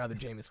would much rather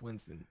Jameis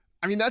Winston.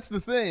 I mean, that's the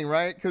thing,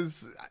 right?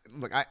 Because,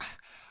 look,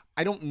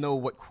 I don't know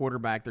what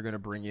quarterback they're going to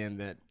bring in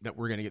that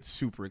we're going to get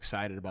super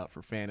excited about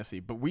for fantasy,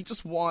 but we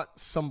just want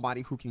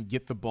somebody who can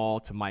get the ball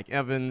to Mike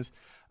Evans,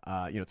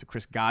 to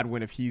Chris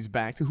Godwin if he's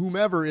back, to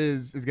whomever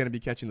is going to be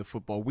catching the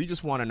football. We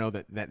just want to know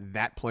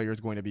that player is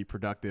going to be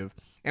productive.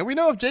 And we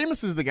know if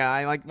Jameis is the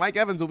guy, like Mike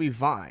Evans will be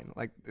fine.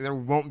 Like there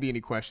won't be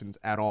any questions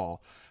at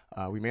all.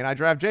 We may not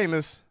draft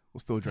Jameis. We'll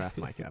still draft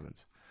Mike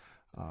Evans.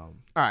 All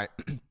right.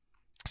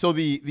 So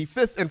the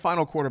fifth and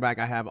final quarterback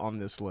I have on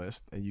this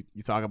list, and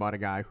you talk about a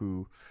guy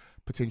who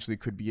potentially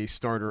could be a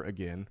starter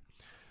again,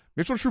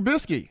 Mitchell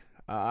Trubisky,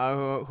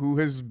 who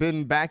has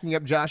been backing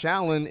up Josh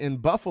Allen in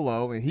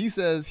Buffalo, and he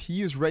says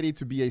he is ready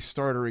to be a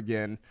starter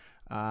again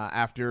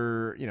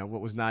after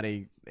what was not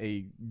a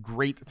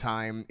great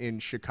time in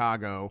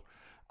Chicago.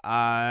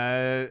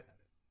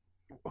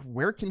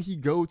 Where can he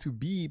go to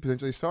be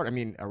potentially start? I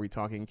mean, are we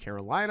talking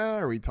Carolina?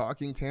 Are we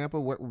talking Tampa?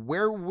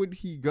 Where would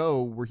he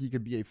go where he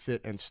could be a fit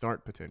and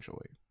start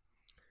potentially?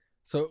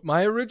 So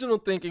my original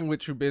thinking with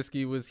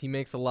Trubisky was he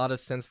makes a lot of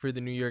sense for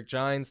the New York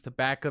Giants to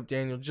back up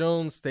Daniel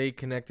Jones, stay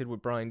connected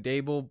with Brian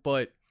Daboll,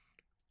 but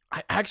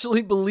I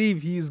actually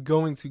believe he's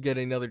going to get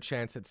another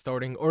chance at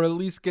starting, or at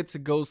least get to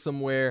go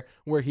somewhere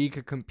where he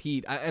could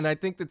compete. And I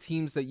think the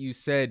teams that you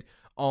said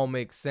all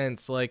make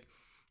sense. Like,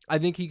 I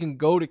think he can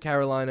go to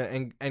Carolina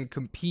and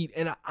compete,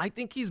 and I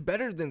think he's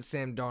better than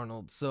Sam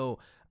Darnold, so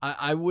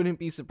I wouldn't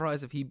be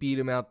surprised if he beat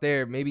him out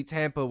there. Maybe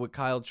Tampa with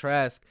Kyle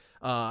Trask.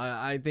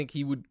 I think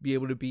he would be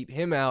able to beat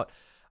him out.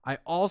 I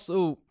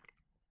also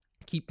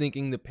keep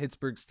thinking the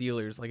Pittsburgh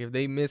Steelers, like if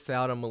they miss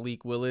out on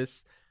Malik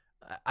Willis,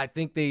 I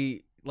think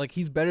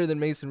he's better than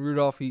Mason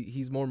Rudolph.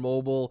 He's more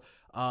mobile.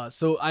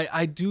 So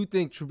I do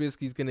think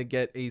Trubisky's going to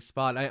get a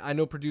spot. I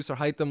know producer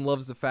Hytham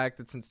loves the fact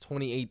that since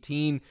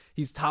 2018,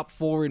 he's top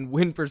 4 in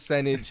win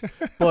percentage.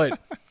 But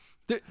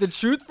the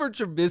truth for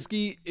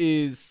Trubisky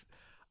is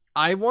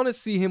I want to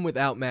see him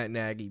without Matt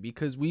Nagy,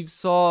 because we've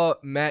saw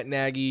Matt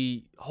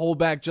Nagy hold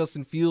back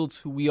Justin Fields,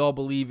 who we all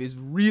believe is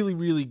really,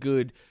 really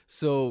good.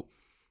 So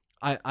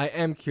I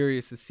am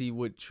curious to see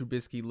what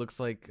Trubisky looks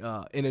like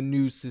in a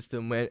new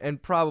system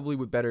and probably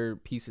with better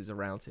pieces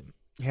around him.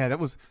 Yeah, that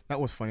was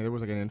funny. There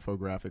was like an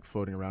infographic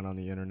floating around on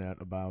the internet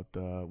about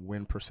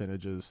win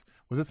percentages.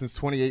 Was it since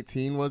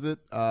 2018? Was it?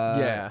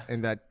 Yeah.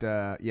 And that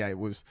it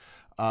was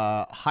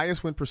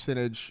highest win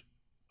percentage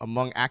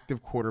among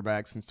active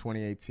quarterbacks since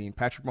 2018.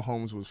 Patrick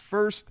Mahomes was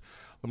first,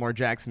 Lamar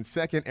Jackson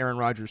second, Aaron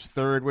Rodgers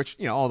third. Which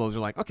all those are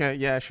like, okay,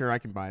 yeah, sure, I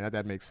can buy that.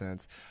 That makes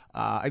sense.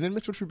 And then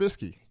Mitchell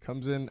Trubisky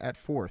comes in at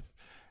fourth.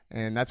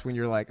 And that's when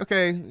you're like,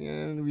 okay,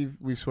 yeah,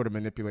 we've sort of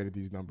manipulated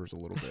these numbers a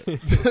little bit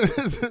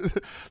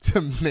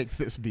to make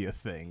this be a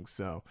thing.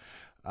 So,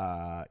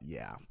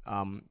 yeah.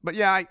 But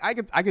yeah, I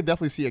could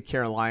definitely see a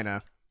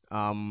Carolina.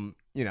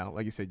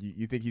 Like you said,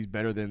 you think he's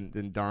better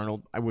than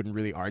Darnold. I wouldn't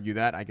really argue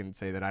that. I can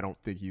say that I don't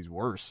think he's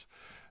worse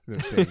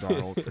than Sam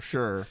Darnold for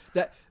sure.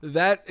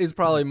 That is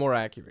probably more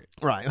accurate.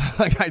 Right.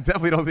 Like I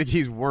definitely don't think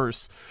he's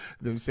worse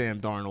than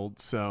Sam Darnold.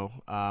 So,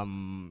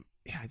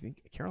 yeah, I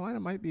think Carolina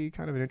might be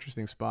kind of an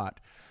interesting spot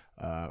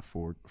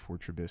for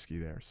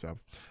Trubisky there. So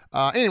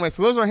anyway,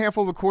 so those are a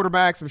handful of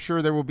quarterbacks. I'm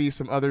sure there will be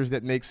some others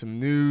that make some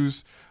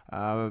news.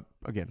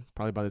 Again,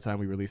 probably by the time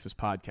we release this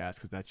podcast,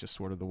 because that's just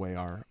sort of the way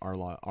our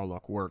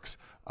luck works.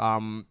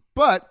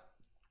 But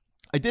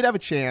I did have a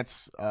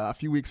chance a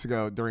few weeks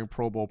ago during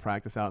Pro Bowl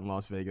practice out in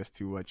Las Vegas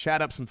to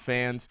chat up some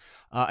fans,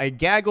 a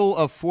gaggle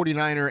of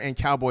 49er and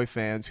Cowboy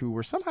fans who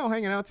were somehow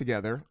hanging out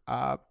together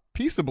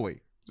peaceably.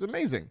 It was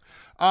amazing.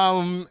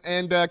 And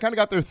kind of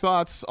got their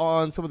thoughts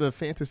on some of the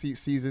fantasy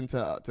season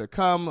to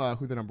come,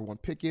 who the number one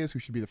pick is, who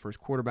should be the first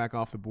quarterback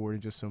off the board,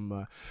 and just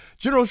some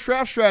general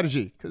draft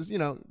strategy. Because,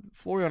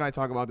 Florio and I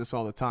talk about this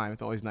all the time.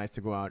 It's always nice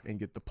to go out and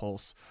get the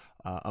pulse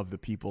of the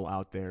people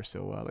out there.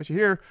 So let's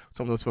hear what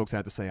some of those folks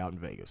had to say out in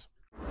Vegas.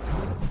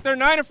 They're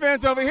Niner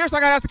fans over here, so I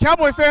got to ask the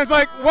Cowboy fans,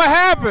 like, what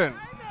happened?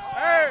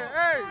 Hey,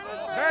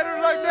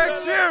 better luck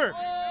next year.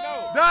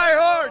 Die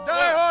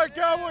hard,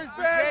 Cowboys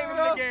fans. Gave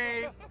them the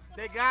game.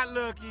 They got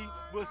lucky.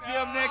 We'll see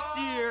them next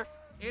year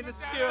in the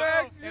skip,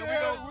 and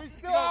we're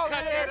gonna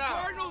cut that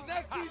out. Cardinals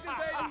next season,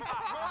 baby. Let's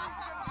go.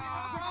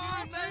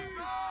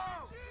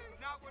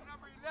 Not what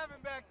number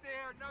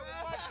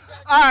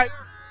All right.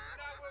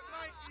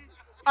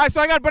 All right,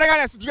 so I got to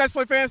ask, do you guys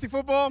play fantasy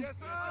football? Yes,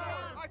 sir.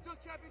 I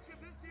took championship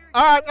this year.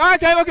 All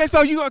right, okay.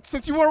 So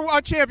since you were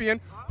a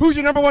champion, who's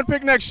your number one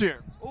pick next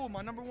year? Oh,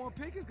 my number one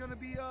pick is gonna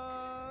be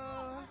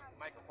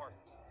Michael Parsons.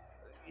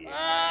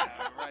 Yeah,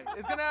 right.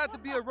 It's gonna have to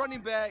be a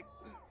running back.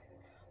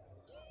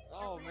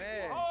 Oh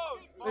man.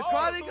 It's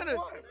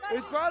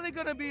probably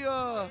gonna be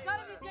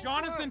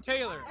Jonathan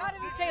Taylor. Gotta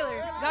be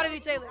Taylor. Gotta be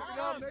Taylor.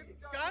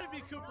 It's got to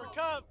be Cooper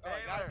Kupp.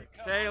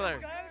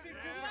 Taylor.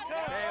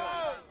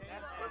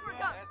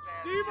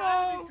 Debo.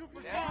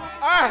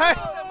 All right.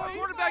 My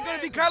quarterback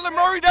gonna be Kyler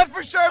Murray. That's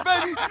for sure,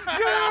 baby. Yeah.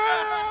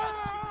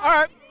 All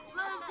right.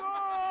 Let's go.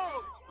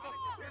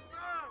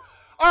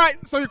 All right.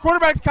 So your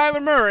quarterback's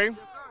Kyler Murray.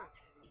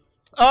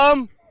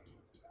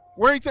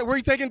 Where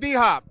you taking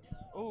D-Hop?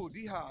 Oh,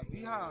 D-Hop.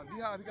 You got.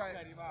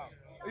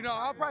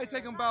 I'll probably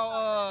take him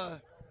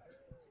about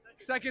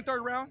second,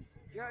 third round.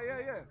 Yeah,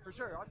 for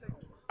sure. I'll take him.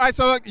 All right.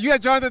 So you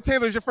got Jonathan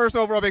Taylor as your first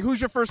overall pick.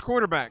 Who's your first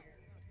quarterback?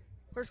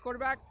 First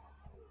quarterback?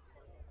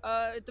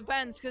 It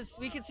depends, because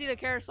we can see the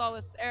carousel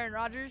with Aaron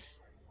Rodgers.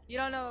 You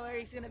don't know where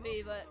he's going to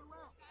be, but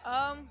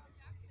I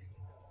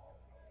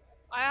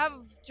have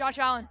Josh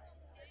Allen.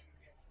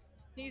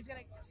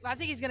 I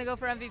think he's going to go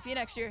for MVP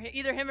next year,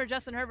 either him or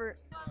Justin Herbert.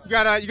 You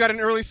got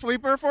an early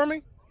sleeper for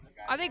me?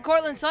 I think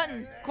Cortland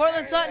Sutton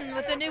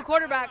with the new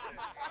quarterback,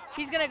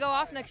 he's going to go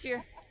off next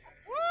year.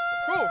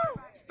 Cool.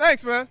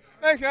 Thanks, man.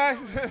 Thanks, guys.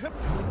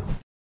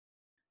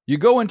 You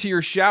go into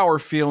your shower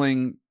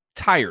feeling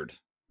tired,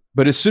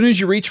 but as soon as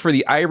you reach for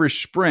the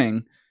Irish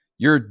Spring,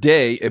 your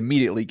day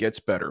immediately gets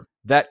better.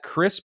 That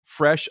crisp,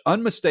 fresh,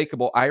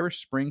 unmistakable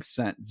Irish Spring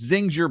scent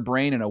zings your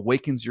brain and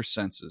awakens your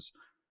senses.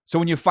 So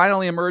when you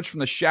finally emerge from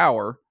the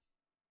shower,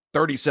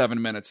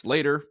 37 minutes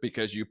later,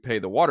 because you pay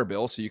the water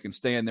bill so you can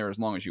stay in there as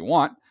long as you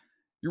want,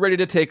 you're ready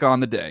to take on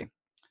the day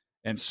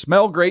and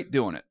smell great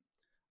doing it.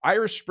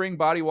 Irish Spring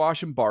Body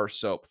Wash and Bar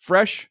Soap.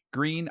 Fresh,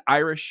 green,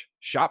 Irish.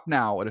 Shop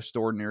now at a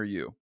store near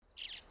you.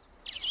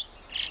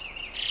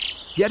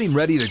 Getting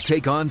ready to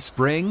take on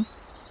spring?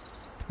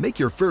 Make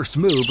your first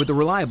move with the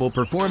reliable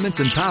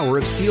performance and power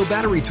of Steel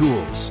battery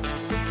tools.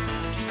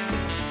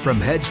 From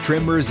hedge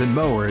trimmers and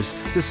mowers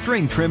to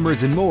string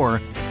trimmers and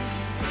more,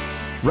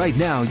 right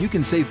now you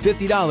can save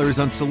 $50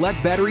 on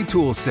select battery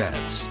tool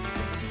sets.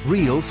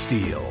 Real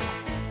Steel.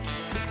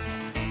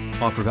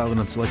 Offer valid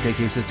on select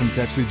AK system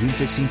sets through June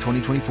 16,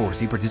 2024.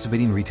 See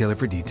participating retailer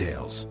for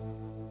details.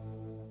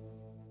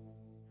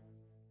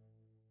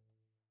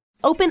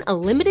 Open a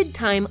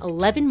limited-time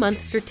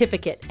 11-month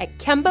certificate at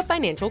Kemba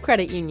Financial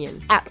Credit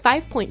Union. At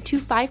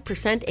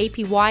 5.25%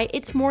 APY,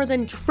 it's more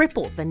than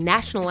triple the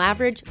national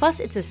average,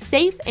 plus it's a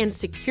safe and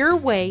secure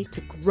way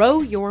to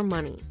grow your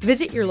money.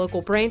 Visit your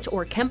local branch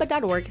or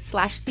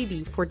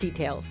kemba.org/cb for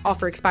details.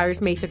 Offer expires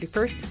May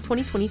 31st,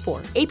 2024.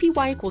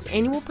 APY equals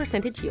annual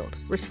percentage yield.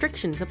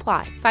 Restrictions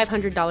apply.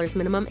 $500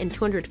 minimum and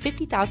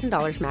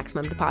 $250,000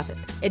 maximum deposit.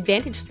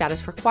 Advantage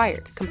status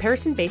required.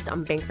 Comparison based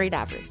on bank rate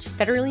average.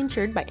 Federally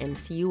insured by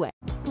NCUA.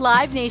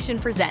 Live Nation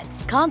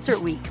presents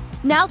Concert Week.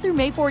 Now through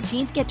May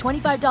 14th, get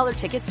 $25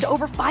 tickets to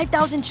over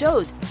 5,000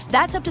 shows.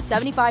 That's up to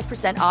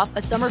 75% off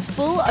a summer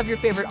full of your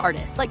favorite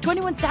artists like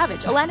 21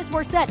 Savage, Alanis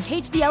Morissette,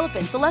 Cage the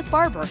Elephant, Celeste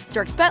Barber,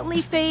 Dierks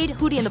Bentley, Fade,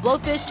 Hootie and the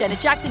Blowfish,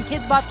 Janet Jackson,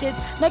 Kidz Bop Kids,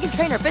 Meghan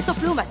Trainor, Bissell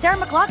Pluma, Sarah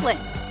McLachlan.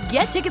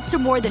 Get tickets to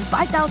more than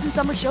 5,000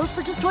 summer shows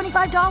for just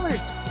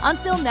 $25.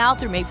 Until now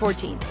through May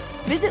 14th.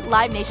 Visit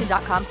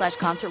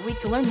LiveNation.com/Concert Week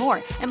to learn more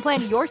and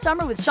plan your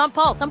summer with Sean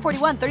Paul, Sum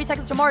 41, 30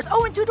 Seconds to Mars,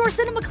 and Two Door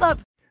Cinema Club.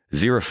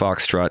 Zero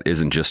Foxtrot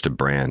isn't just a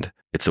brand,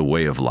 it's a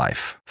way of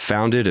life.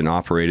 Founded and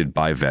operated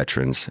by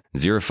veterans,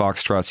 Zero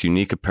Foxtrot's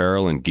unique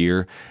apparel and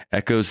gear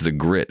echoes the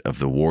grit of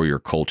the warrior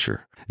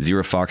culture.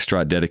 Zero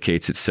Foxtrot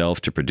dedicates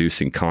itself to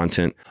producing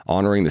content,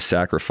 honoring the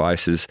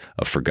sacrifices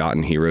of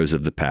forgotten heroes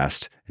of the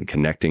past, and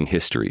connecting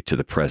history to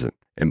the present.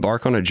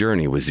 Embark on a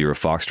journey with Zero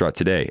Foxtrot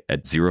today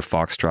at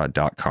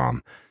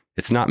zerofoxtrot.com.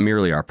 It's not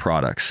merely our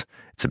products,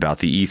 it's about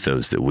the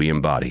ethos that we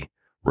embody.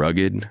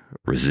 Rugged,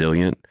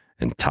 resilient,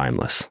 and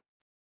timeless.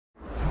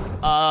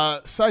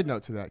 Side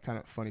note to that, kind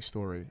of funny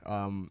story.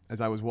 As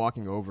I was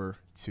walking over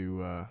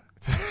to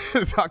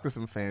talk to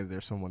some fans there,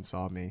 someone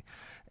saw me,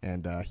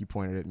 and he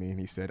pointed at me and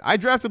he said, "I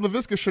drafted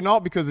Laviska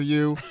Shenault because of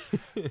you."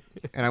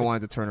 And I wanted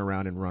to turn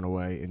around and run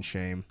away in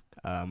shame.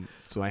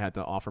 So I had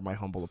to offer my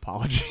humble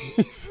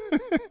apologies.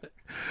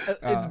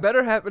 It's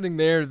better happening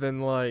there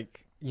than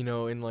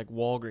in like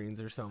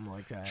Walgreens or something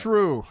like that.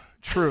 True.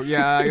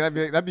 Yeah,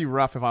 that'd be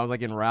rough if I was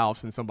like in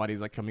Ralph's and somebody's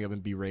like coming up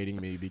and berating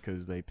me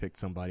because they picked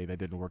somebody that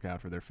didn't work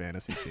out for their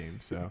fantasy team.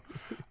 So,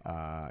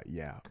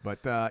 yeah. But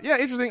yeah,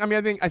 interesting. I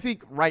mean, I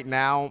think right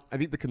now, I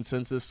think the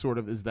consensus sort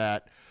of is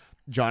that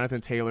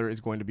Jonathan Taylor is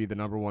going to be the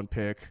number one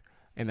pick,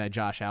 and that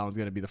Josh Allen's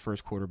going to be the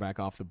first quarterback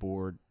off the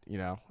board. You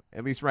know,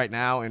 at least right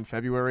now in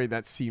February,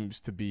 that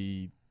seems to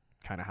be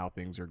kind of how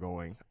things are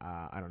going.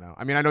 I don't know.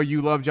 I mean, I know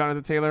you love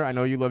Jonathan Taylor. I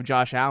know you love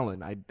Josh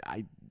Allen.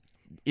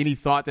 Any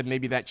thought that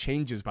maybe that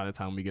changes by the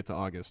time we get to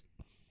August?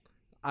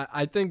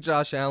 I think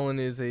Josh Allen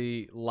is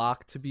a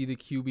lock to be the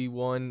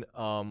QB1.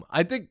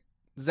 I think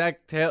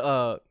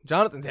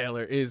Jonathan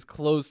Taylor is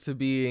close to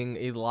being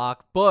a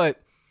lock,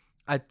 but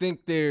I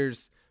think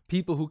there's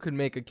people who could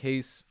make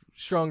a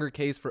stronger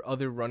case for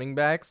other running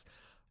backs.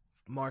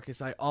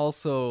 Marcus,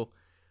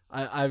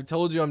 I've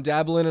told you I'm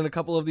dabbling in a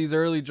couple of these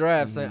early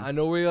drafts. I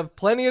know we have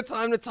plenty of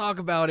time to talk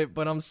about it,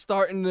 but I'm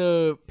starting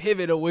to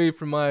pivot away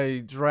from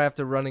my draft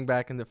a running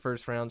back in the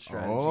first round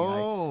strategy.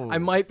 I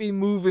might be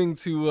moving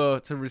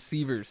to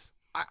receivers.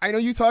 I know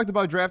you talked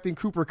about drafting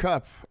Cooper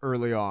Kupp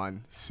early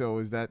on. So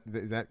is that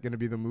going to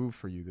be the move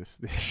for you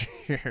this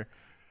year?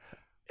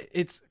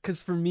 It's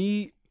because for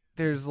me,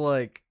 there's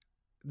like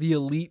the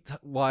elite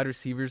wide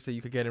receivers that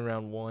you could get in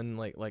round one,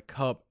 like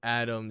Kupp,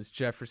 Adams,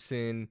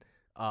 Jefferson,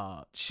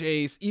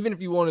 Chase. Even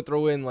if you want to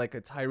throw in like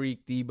a Tyreek,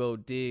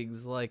 Debo,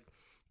 Diggs, like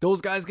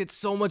those guys get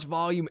so much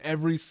volume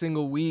every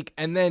single week.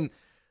 And then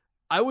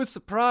I was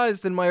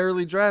surprised in my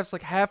early drafts,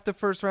 like half the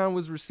first round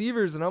was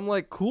receivers. And I'm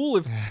like, cool,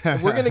 if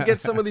we're going to get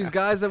some of these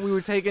guys that we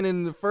were taking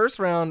in the first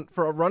round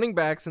for running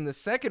backs in the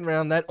second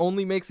round, that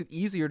only makes it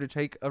easier to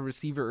take a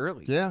receiver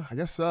early. Yeah, I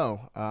guess so.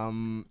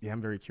 I'm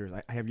very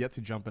curious. I have yet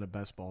to jump in a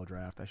best ball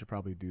draft. I should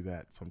probably do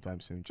that sometime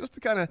soon, just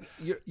to kind of.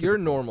 You're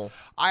normal.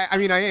 I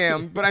mean, I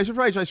am, but I should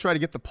probably just try to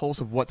get the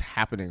pulse of what's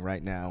happening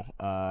right now.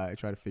 I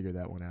try to figure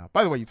that one out.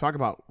 By the way, you talk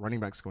about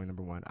running backs going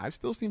number one. I've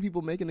still seen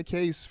people making a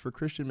case for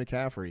Christian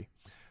McCaffrey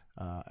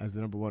as the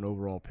number one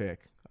overall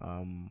pick.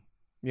 I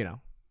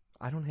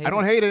don't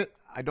hate it.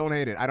 I don't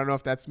know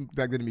if that's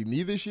going to be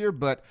me this year,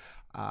 but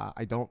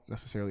I don't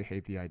necessarily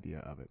hate the idea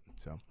of it.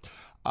 So,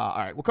 all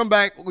right, we'll come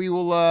back. We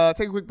will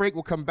take a quick break.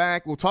 We'll come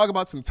back. We'll talk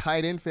about some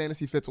tight end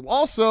fantasy fits. We'll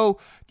also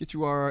get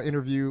you our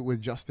interview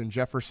with Justin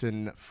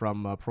Jefferson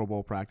from Pro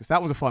Bowl practice.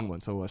 That was a fun one,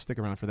 so stick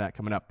around for that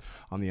coming up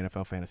on the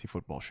NFL Fantasy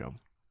Football Show.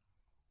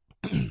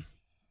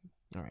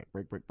 All right,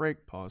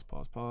 break.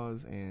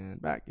 Pause,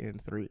 and back in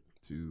 3,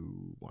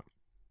 2, 1.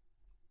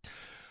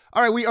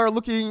 All right, we are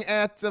looking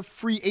at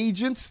free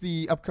agents,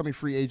 the upcoming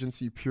free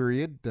agency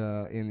period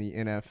in the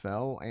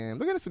NFL, and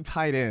looking at some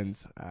tight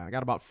ends. I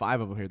got about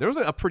 5 of them here. There was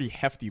a pretty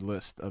hefty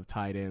list of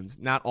tight ends.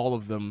 Not all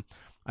of them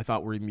I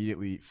thought were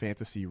immediately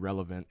fantasy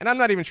relevant. And I'm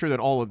not even sure that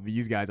all of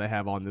these guys I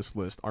have on this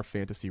list are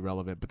fantasy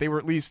relevant, but they were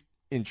at least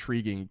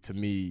intriguing to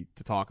me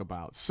to talk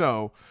about.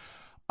 So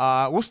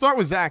we'll start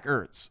with Zach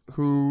Ertz,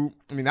 who,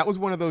 that was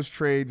one of those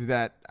trades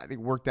that I think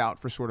worked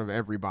out for sort of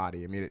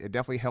everybody. It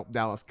definitely helped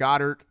Dallas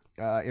Goedert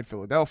in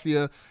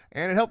Philadelphia,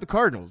 and it helped the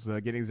Cardinals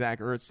getting Zach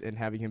Ertz and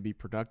having him be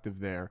productive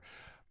there.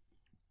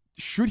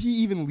 Should he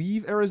even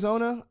leave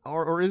Arizona,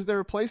 or is there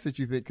a place that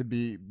you think could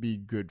be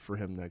good for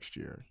him next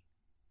year?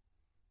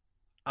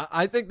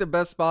 I think the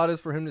best spot is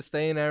for him to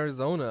stay in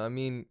Arizona.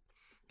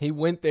 He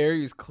went there.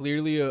 He's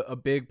clearly a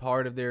big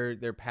part of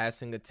their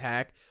passing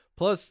attack.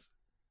 Plus,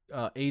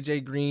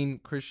 AJ Green,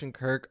 Christian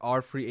Kirk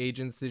are free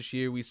agents this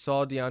year. We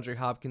saw DeAndre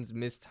Hopkins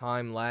miss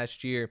time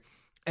last year.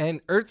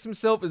 And Ertz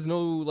himself is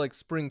no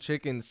spring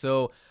chicken,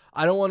 so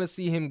I don't want to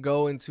see him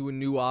go into a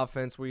new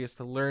offense where he has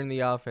to learn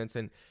the offense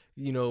and,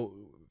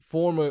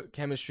 form a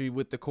chemistry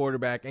with the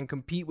quarterback and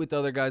compete with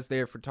other guys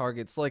there for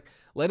targets.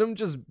 Let him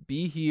just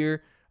be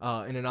here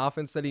in an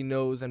offense that he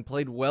knows and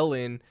played well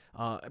in,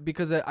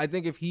 because I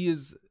think if he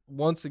is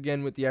once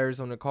again with the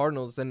Arizona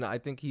Cardinals, then I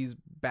think he's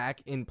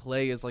back in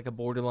play as a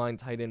borderline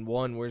tight end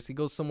 1, whereas he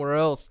goes somewhere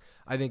else,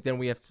 I think then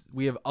we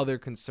have other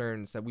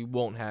concerns that we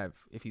won't have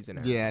if he's in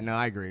Arizona. Yeah, no,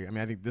 I agree.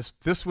 I think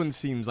this one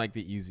seems like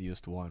the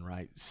easiest one,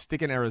 right?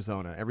 Stick in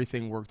Arizona.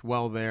 Everything worked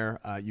well there.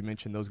 You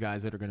mentioned those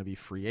guys that are going to be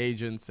free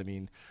agents.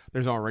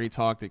 There's already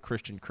talk that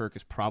Christian Kirk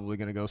is probably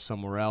going to go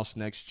somewhere else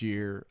next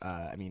year.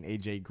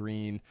 AJ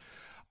Green,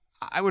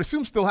 I would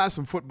assume, still has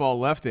some football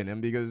left in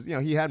him because,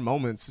 he had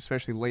moments,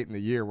 especially late in the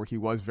year, where he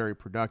was very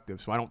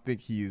productive. So I don't think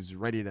he's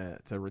ready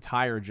to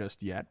retire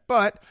just yet.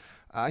 But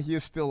he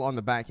is still on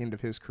the back end of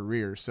his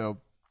career. So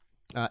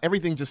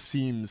everything just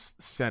seems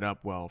set up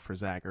well for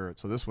Zach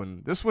Ertz. So this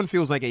one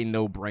feels like a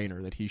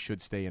no-brainer that he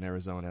should stay in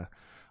Arizona,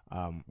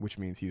 which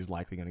means he's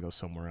likely going to go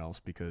somewhere else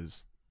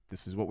because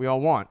this is what we all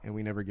want, and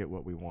we never get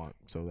what we want.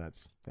 So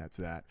that's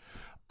that.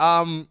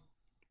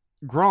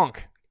 Gronk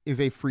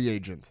is a free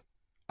agent.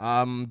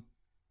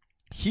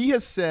 He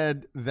has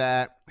said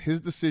that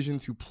his decision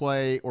to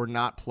play or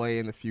not play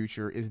in the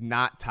future is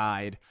not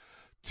tied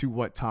to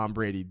what Tom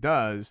Brady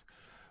does.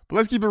 But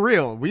let's keep it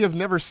real. We have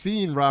never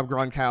seen Rob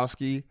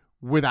Gronkowski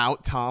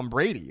without Tom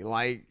Brady.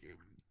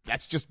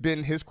 That's just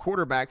been his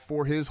quarterback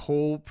for his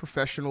whole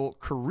professional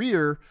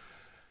career.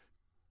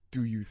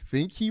 Do you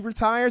think he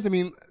retires?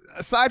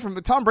 Aside from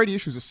the Tom Brady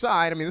issues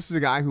aside, this is a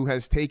guy who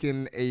has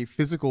taken a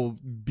physical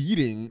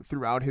beating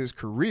throughout his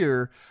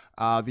career.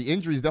 The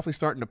injury is definitely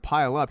starting to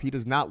pile up. He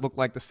does not look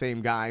like the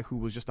same guy who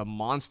was just a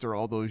monster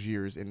all those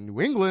years in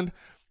New England.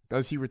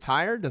 Does he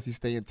retire? Does he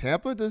stay in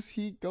Tampa? Does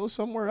he go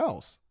somewhere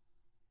else?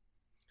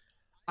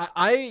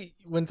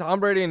 When Tom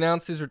Brady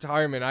announced his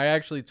retirement, I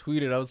actually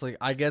tweeted, I was like,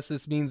 I guess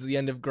this means the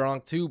end of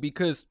Gronk too,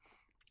 because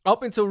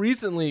up until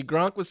recently,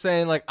 Gronk was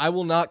saying, I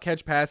will not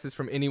catch passes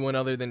from anyone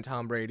other than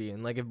Tom Brady.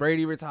 And, if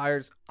Brady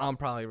retires, I'm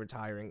probably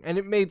retiring. And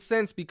it made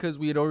sense because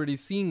we had already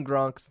seen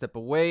Gronk step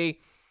away.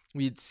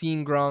 We had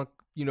seen Gronk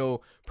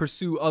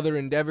pursue other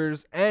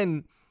endeavors.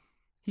 And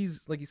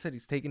he's, like you said,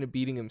 he's taking a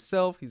beating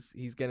himself.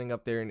 He's getting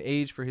up there in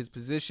age for his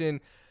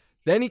position.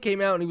 Then he came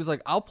out and he was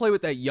like, I'll play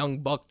with that young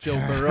buck Joe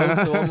Burrow.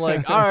 So I'm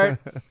like, all right,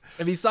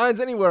 if he signs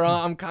anywhere,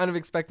 I'm kind of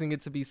expecting it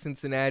to be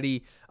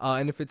Cincinnati.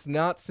 And if it's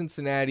not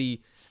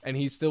Cincinnati and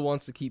he still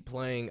wants to keep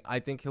playing, I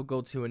think he'll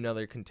go to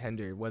another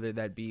contender, whether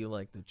that be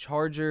like the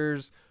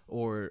Chargers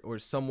or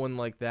someone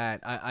like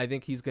that. I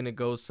think he's going to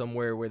go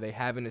somewhere where they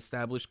have an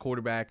established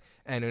quarterback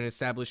and an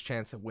established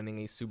chance of winning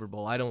a Super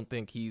Bowl. I don't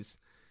think he's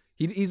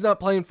not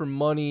playing for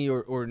money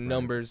or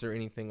numbers or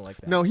anything like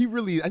that. No,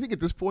 I think at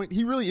this point,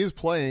 he really is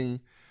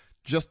playing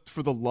just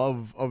for the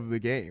love of the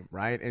game,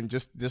 right? And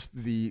just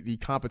the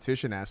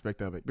competition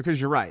aspect of it. Because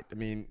you're right. I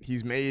mean,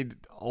 he's made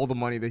all the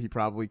money that he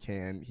probably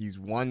can. He's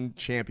won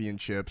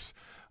championships.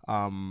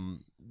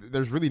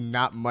 There's really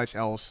not much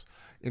else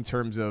in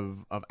terms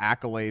of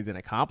accolades and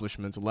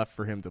accomplishments left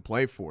for him to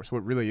play for. So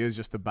it really is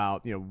just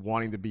about,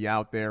 wanting to be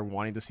out there,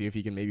 wanting to see if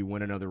he can maybe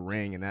win another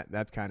ring, and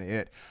that's kind of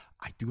it.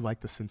 I do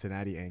like the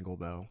Cincinnati angle,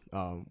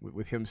 though,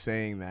 with him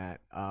saying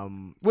that,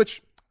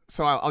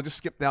 So I'll just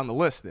skip down the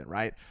list then,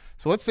 right?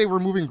 So let's say we're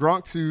moving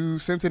Gronk to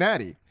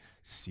Cincinnati.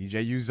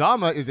 CJ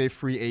Uzomah is a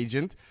free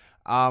agent.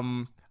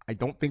 I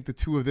don't think the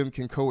two of them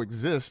can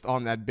coexist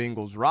on that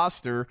Bengals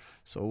roster.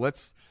 So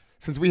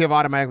since we have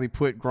automatically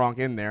put Gronk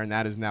in there, and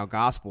that is now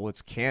gospel,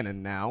 it's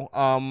canon now,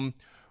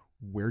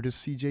 where does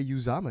CJ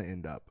Uzomah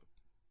end up?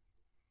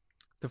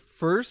 The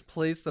first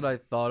place that I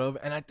thought of,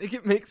 and I think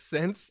it makes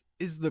sense,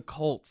 is the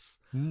Colts.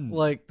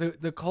 Like,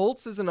 the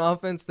Colts is an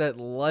offense that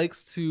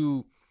likes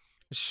to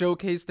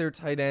showcase their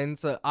tight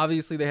ends.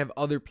 Obviously, they have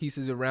other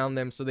pieces around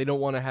them, so they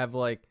don't want to have,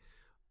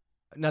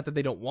 not that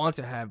they don't want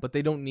to have, but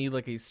they don't need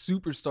a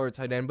superstar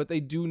tight end, but they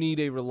do need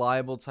a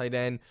reliable tight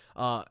end.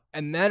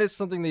 And that is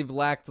something they've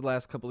lacked the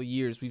last couple of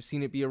years. We've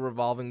seen it be a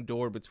revolving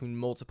door between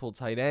multiple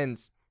tight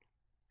ends.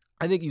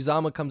 I think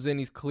Uzomah comes in.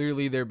 He's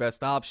clearly their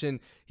best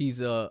option.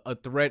 He's a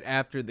threat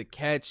after the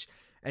catch,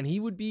 and he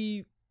would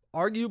be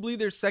arguably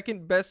their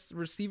second best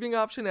receiving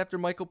option after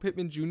Michael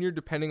Pittman Jr.,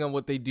 depending on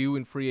what they do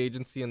in free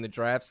agency and the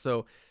draft.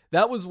 So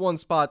that was one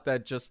spot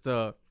that just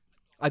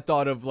I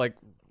thought of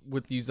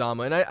with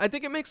Uzomah, and I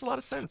think it makes a lot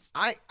of sense.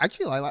 I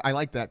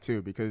like that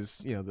too, because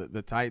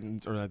the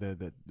Titans, or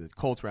the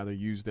Colts rather,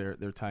 use their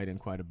tight end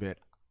quite a bit.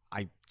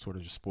 I sort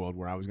of just spoiled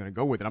where I was going to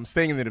go with it. I'm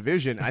staying in the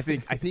division. I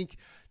think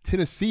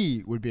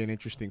Tennessee would be an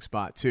interesting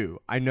spot too.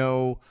 I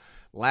know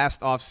last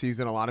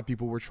offseason a lot of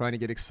people were trying to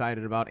get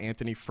excited about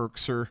Anthony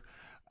Firkser.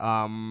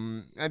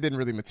 That didn't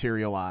really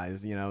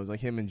materialize. It was like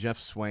him and Jeff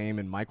Swaim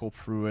and Michael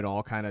Pruitt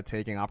all kind of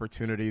taking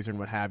opportunities and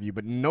what have you,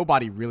 but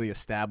nobody really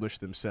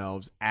established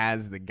themselves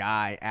as the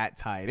guy at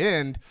tight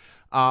end.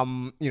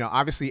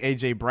 Obviously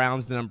A.J.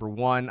 Brown's the number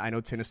one. I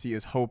know Tennessee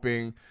is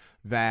hoping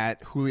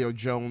that Julio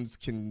Jones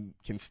can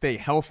stay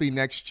healthy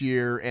next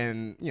year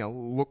and,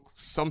 look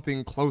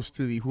something close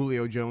to the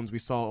Julio Jones we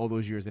saw all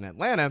those years in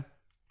Atlanta.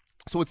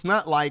 So it's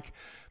not like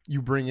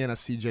you bring in a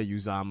CJ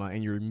Uzomah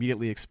and you're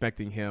immediately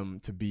expecting him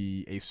to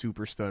be a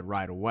super stud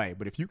right away.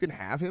 But if you can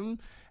have him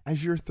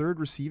as your third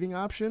receiving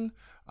option,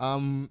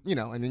 and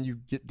then you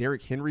get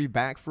Derrick Henry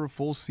back for a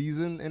full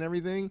season and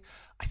everything,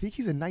 I think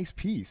he's a nice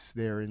piece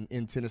there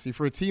in Tennessee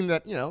for a team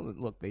that,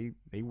 look, they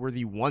were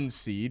the 1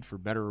 seed, for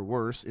better or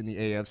worse, in the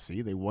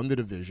AFC. They won the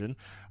division.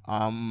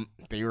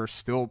 They are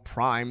still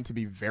primed to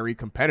be very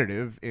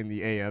competitive in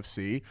the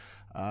AFC.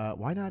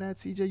 Why not add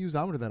CJ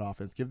Uzomah to that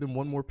offense? Give them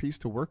one more piece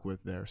to work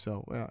with there.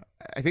 So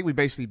I think we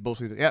basically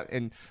both,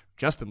 and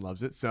Justin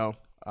loves it. So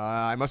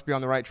I must be on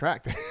the right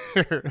track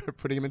there,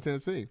 putting him in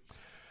Tennessee.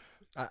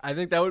 I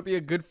think that would be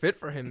a good fit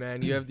for him,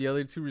 man. You have the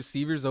other two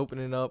receivers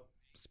opening up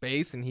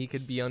space, and he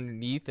could be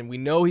underneath, and we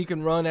know he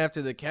can run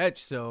after the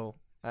catch. So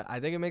I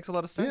think it makes a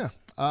lot of sense.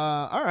 Yeah.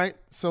 All right.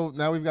 So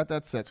now we've got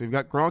that set. So we've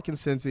got Gronk in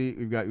Cincy.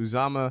 We've got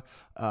Uzomah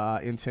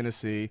in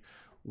Tennessee.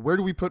 Where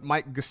do we put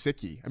Mike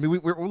Gesicki? I mean,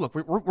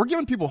 we're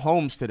giving people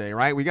homes today,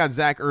 right? We got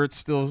Zach Ertz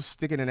still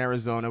sticking in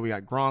Arizona. We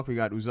got Gronk. We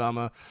got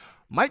Uzomah.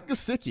 Mike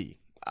Gesicki.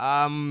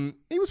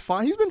 He was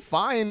fine. He's been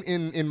fine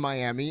in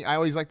Miami. I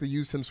always like to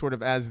use him sort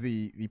of as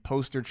the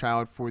poster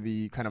child for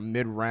the kind of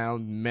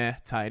mid-round meh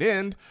tight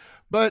end.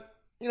 But,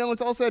 when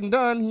it's all said and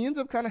done, he ends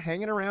up kind of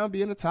hanging around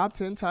being a top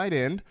 10 tight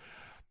end.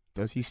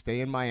 Does he stay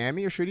in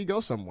Miami or should he go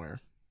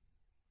somewhere?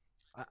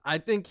 I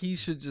think he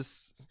should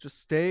just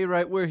stay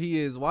right where he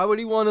is. Why would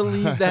he want to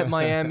leave that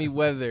Miami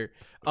weather?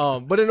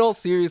 But in all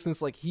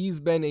seriousness, he's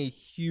been a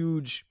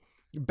huge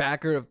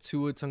backer of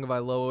Tua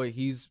Tagovailoa.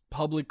 He's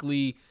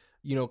publicly,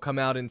 come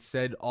out and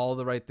said all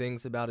the right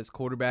things about his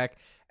quarterback.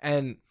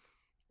 And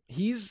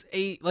he's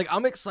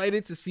I'm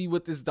excited to see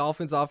what this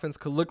Dolphins offense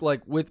could look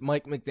like with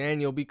Mike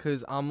McDaniel,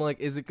 because I'm like,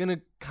 is it going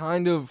to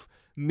kind of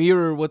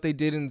mirror what they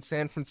did in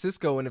San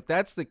Francisco? And if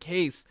that's the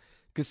case,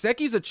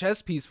 Gesicki's a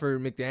chess piece for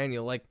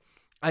McDaniel.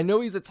 I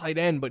know he's a tight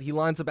end, but he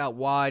lines up out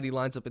wide. He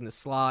lines up in the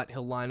slot.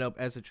 He'll line up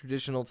as a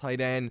traditional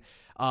tight end.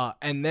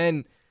 And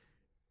then,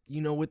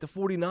 with the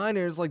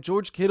 49ers,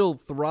 George Kittle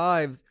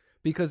thrived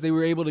because they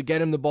were able to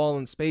get him the ball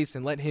in space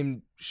and let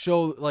him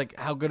show,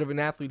 how good of an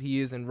athlete he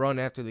is and run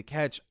after the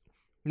catch.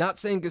 Not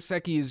saying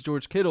Gesicki is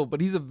George Kittle, but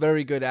he's a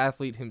very good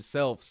athlete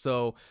himself.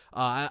 So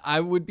I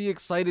would be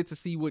excited to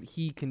see what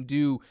he can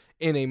do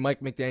in a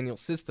Mike McDaniel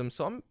system.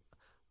 So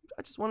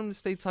I just want him to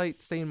stay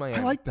tight, stay in Miami.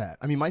 I like that.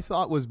 I mean, my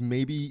thought was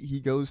maybe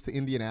he goes to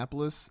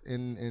Indianapolis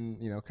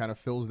and kind of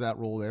fills that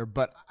role there.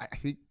 But I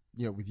think,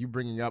 with you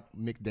bringing up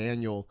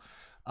McDaniel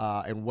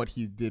and what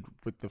he did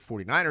with the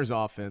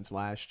 49ers offense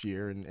last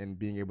year and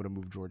being able to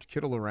move George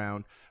Kittle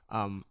around,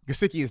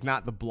 Gesicki is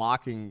not the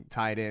blocking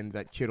tight end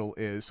that Kittle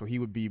is, so he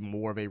would be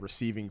more of a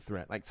receiving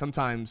threat. Like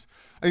sometimes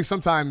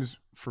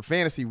for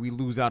fantasy, we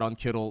lose out on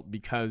Kittle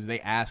because they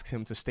ask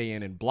him to stay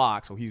in and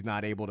block, so he's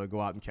not able to go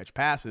out and catch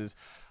passes.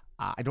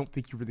 I don't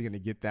think you're really going to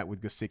get that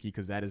with Gesicki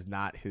because that is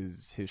not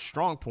his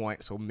strong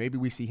point. So maybe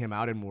we see him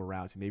out in more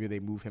routes. Maybe they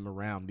move him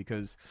around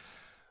because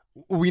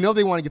we know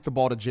they want to get the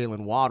ball to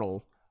Jalen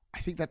Waddle. I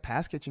think that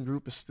pass catching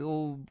group is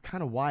still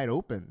kind of wide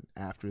open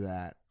after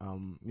that.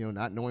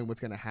 Not knowing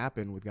what's going to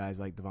happen with guys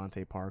like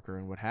Devontae Parker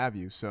and what have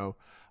you. So,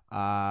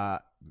 I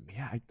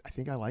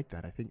think I like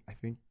that. I think.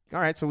 All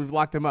right, so we've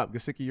locked him up.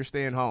 Gesicki, you're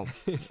staying home.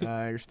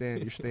 You're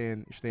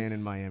staying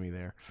in Miami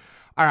there.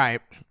 All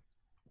right.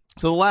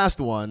 So the last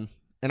one.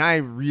 And I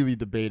really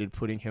debated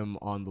putting him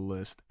on the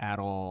list at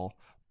all,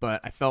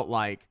 but I felt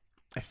like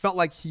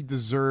he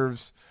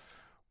deserves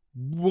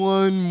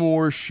one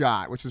more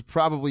shot, which is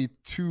probably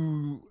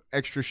 2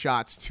 extra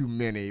shots too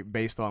many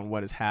based on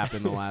what has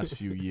happened the last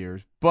few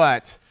years.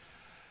 But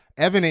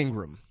Evan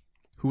Ingram,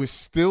 who is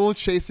still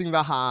chasing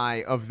the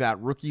high of that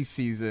rookie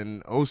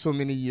season so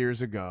many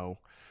years ago,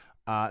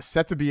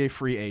 set to be a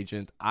free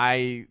agent.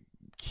 I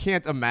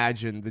can't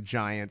imagine the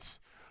Giants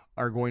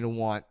are going to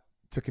want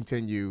to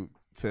continue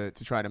to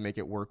try to make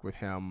it work with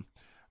him.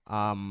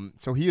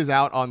 So he is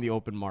out on the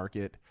open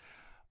market.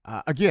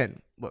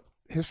 Again, look,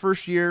 his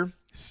first year,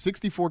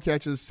 64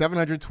 catches,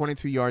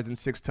 722 yards, and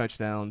 6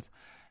 touchdowns.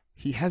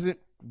 He hasn't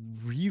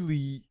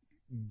really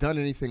done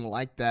anything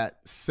like that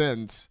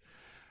since.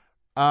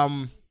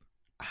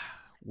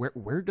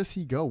 Where does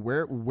he go?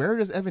 Where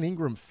does Evan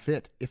Ingram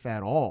fit, if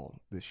at all,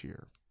 this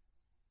year?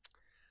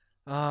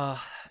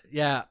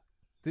 Yeah.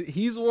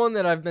 He's one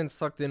that I've been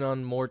sucked in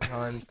on more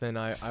times than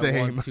I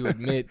want to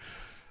admit.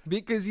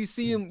 Because you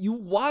see him, you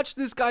watch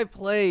this guy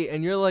play,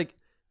 and you're like,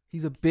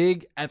 he's a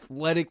big,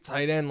 athletic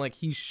tight end. Like,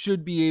 he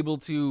should be able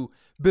to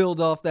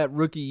build off that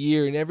rookie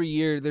year, and every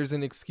year there's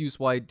an excuse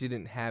why it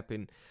didn't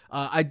happen.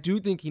 I do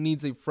think he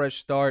needs a fresh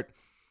start,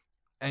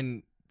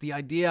 and the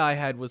idea I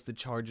had was the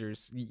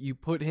Chargers. You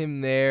put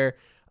him there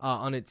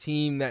on a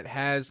team that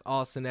has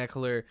Austin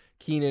Eckler,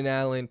 Keenan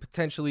Allen,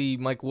 potentially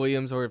Mike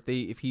Williams, or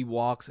if he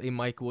walks, a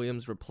Mike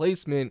Williams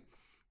replacement.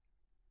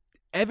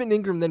 Evan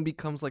Ingram then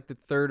becomes like the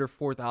 3rd or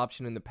 4th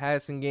option in the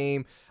passing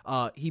game.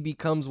 He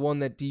becomes one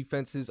that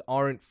defenses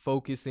aren't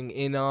focusing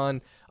in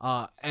on.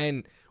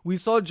 And we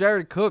saw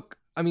Jared Cook,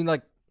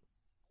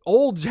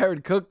 old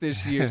Jared Cook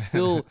this year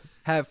still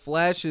have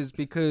flashes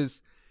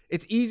because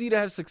it's easy to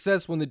have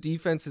success when the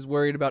defense is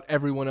worried about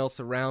everyone else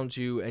around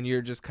you and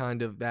you're just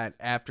kind of that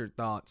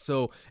afterthought.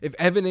 So if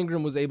Evan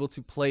Ingram was able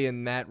to play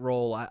in that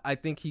role, I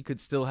think he could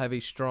still have a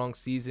strong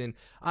season.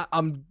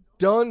 I'm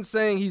done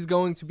saying he's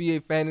going to be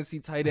a fantasy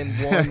tight end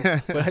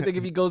 1, but I think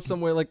if he goes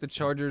somewhere like the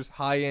Chargers,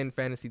 high-end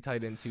fantasy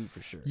tight end 2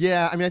 for sure.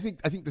 Yeah, I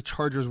think the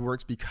Chargers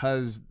works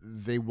because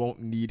they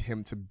won't need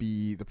him to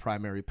be the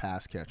primary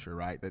pass catcher,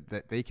 right?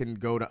 That they can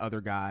go to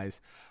other guys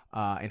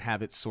and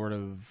have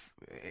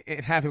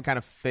him kind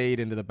of fade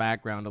into the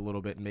background a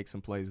little bit and make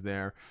some plays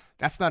there.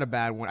 That's not a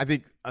bad one. I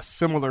think a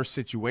similar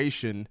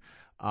situation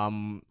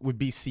would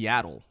be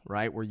Seattle,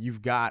 right? Where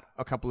you've got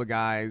a couple of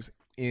guys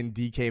in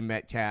DK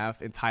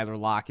Metcalf and Tyler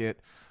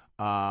Lockett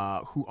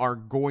who are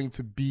going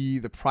to be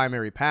the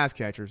primary pass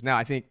catchers. Now,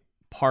 I think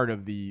part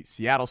of the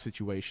Seattle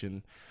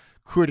situation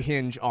could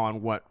hinge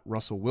on what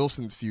Russell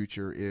Wilson's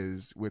future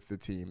is with the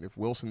team. If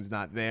Wilson's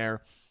not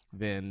there,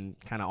 then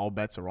kind of all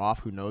bets are off.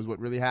 Who knows what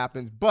really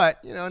happens? But,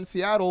 in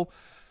Seattle,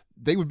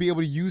 they would be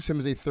able to use him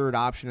as a 3rd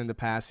option in the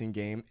passing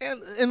game.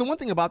 And the one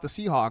thing about the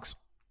Seahawks,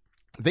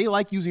 they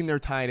like using their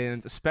tight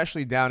ends,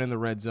 especially down in the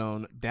red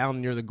zone,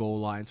 down near the goal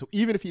line. So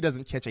even if he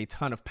doesn't catch a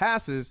ton of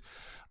passes,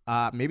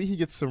 maybe he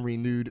gets some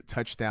renewed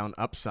touchdown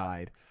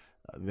upside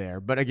there.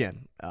 But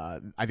again,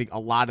 I think a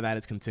lot of that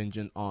is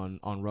contingent on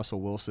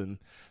Russell Wilson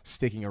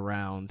sticking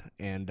around.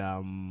 And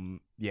I'm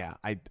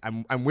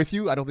with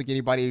you. I don't think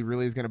anybody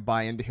really is going to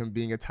buy into him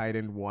being a tight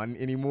end 1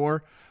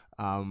 anymore.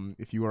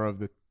 If you are of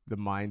the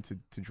mind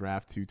to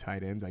draft 2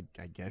 tight ends,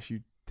 I guess you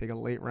take a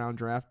late round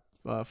draft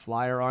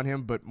flyer on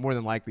him, but more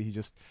than likely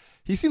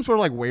he seems sort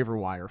of like waiver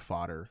wire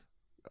fodder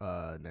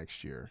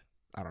next year.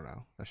 I don't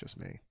know. That's just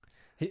me.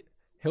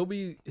 He'll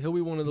be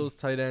one of those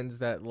tight ends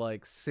that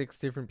like 6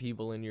 different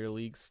people in your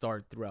league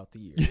start throughout the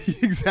year.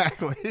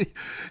 Exactly.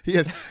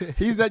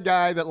 He's that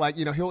guy that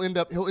he'll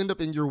end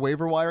up in your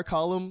waiver wire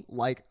column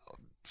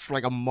for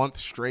a month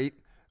straight.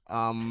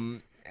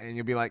 And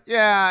you'll be like,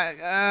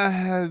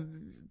 yeah,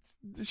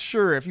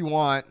 sure, if you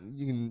want,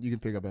 you can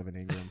pick up Evan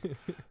Ingram.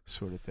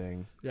 sort of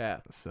thing. Yeah.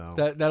 So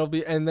that'll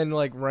be, and then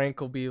like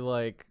Rank will be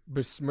like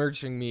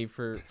besmirching me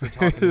for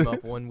talking him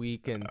up one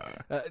week, and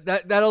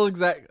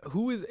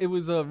it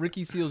was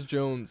Ricky Seals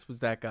Jones was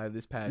that guy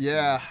this past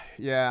year.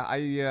 Yeah.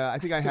 I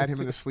think I had him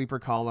in the sleeper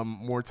column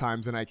more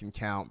times than I can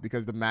count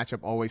because the matchup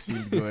always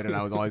seemed good, and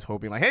I was always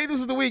hoping like, hey, this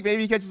is the week,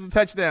 maybe he catches a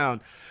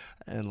touchdown,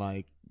 and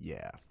like,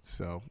 yeah.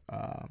 So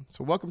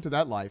welcome to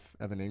that life,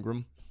 Evan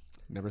Ingram.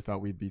 Never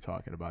thought we'd be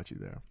talking about you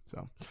there.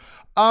 So,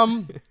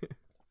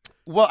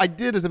 well, I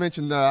did, as I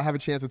mentioned, have a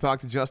chance to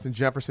talk to Justin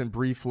Jefferson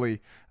briefly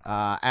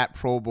at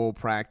Pro Bowl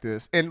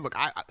practice. And look,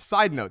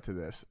 side note to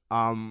this,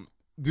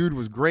 dude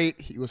was great.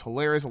 He was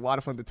hilarious, a lot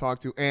of fun to talk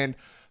to. And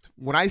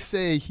when I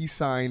say he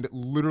signed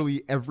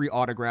literally every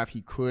autograph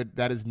he could,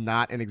 that is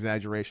not an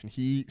exaggeration.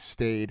 He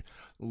stayed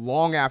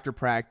long after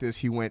practice.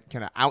 He went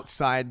kind of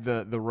outside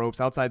the ropes,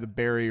 outside the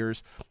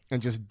barriers,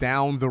 and just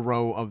down the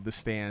row of the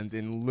stands.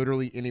 And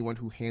literally anyone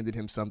who handed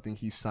him something,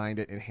 he signed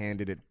it and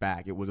handed it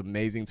back. It was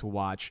amazing to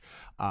watch.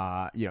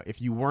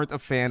 If you weren't a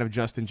fan of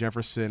Justin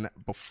Jefferson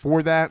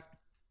before that,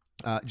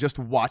 just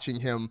watching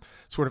him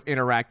sort of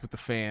interact with the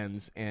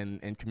fans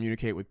and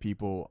communicate with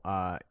people,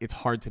 it's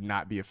hard to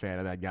not be a fan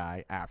of that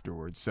guy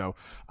afterwards. So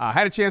I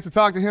had a chance to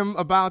talk to him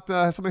about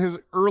some of his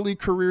early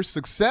career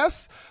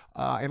success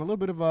and a little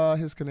bit of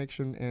his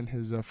connection and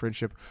his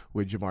friendship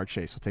with Ja'Marr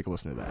Chase. So take a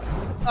listen to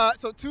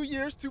that. So 2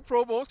 years, 2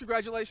 Pro Bowls.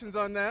 Congratulations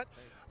on that.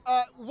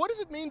 What does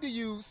it mean to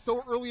you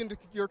so early into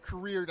your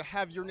career to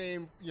have your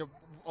name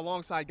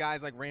alongside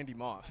guys like Randy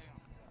Moss?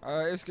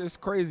 It's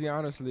crazy,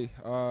 honestly.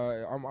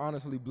 I'm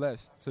honestly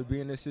blessed to be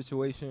in this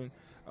situation,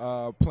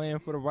 playing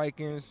for the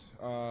Vikings,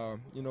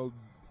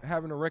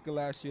 having a record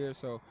last year.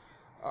 So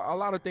a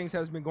lot of things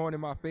has been going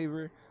in my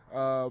favor,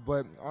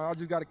 but I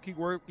just got to keep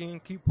working,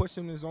 keep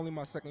pushing. It's only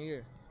my second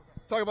year.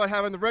 Talk about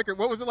having the record.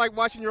 What was it like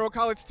watching your old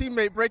college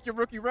teammate break your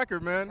rookie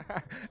record, man?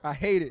 I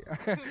hate it.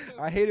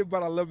 I hate it,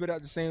 but I love it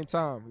at the same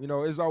time.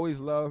 It's always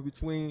love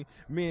between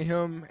me and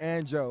him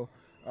and Joe.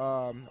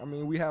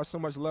 We have so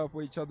much love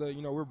for each other.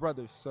 We're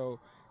brothers. So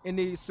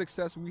any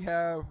success we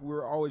have,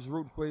 we're always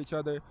rooting for each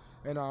other.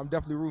 And I'm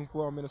definitely rooting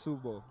for him in the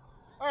Super Bowl.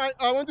 All right.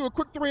 I want to do a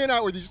quick 3 and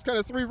out with you. Just kind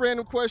of 3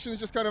 random questions,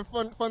 just kind of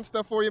fun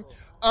stuff for you.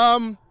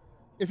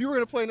 If you were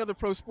going to play another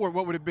pro sport,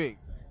 what would it be?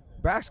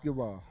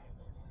 Basketball.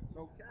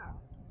 No cap.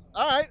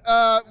 All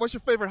right. What's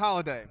your favorite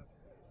holiday?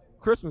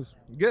 Christmas.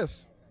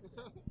 Gifts.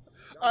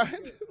 All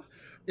right.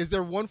 Is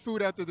there one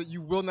food out there that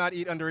you will not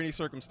eat under any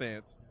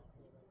circumstance?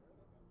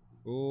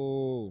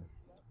 Oh,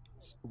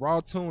 raw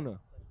tuna.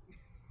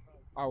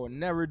 I would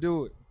never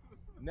do it.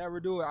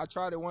 Never do it. I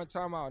tried it one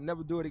time. I'll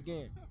never do it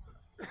again.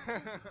 All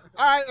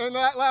right, and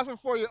last one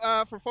for you.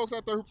 For folks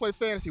out there who play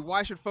fantasy,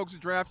 why should folks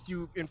draft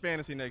you in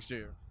fantasy next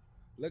year?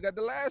 Look at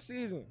the last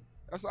season.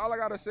 That's all I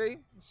got to say.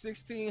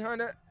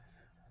 1,600.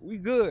 We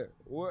good.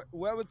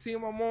 Whatever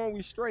team I'm on,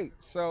 we straight.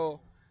 So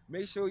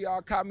make sure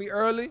y'all caught me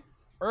early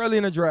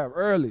in the draft.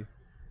 Early.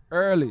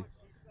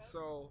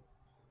 So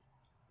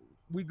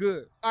we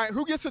good. All right,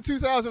 who gets to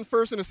 2,000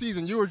 first in the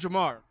season, you or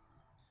Ja'Marr?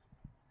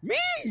 Me.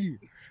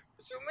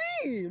 What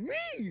you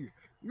mean?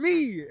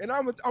 Me. And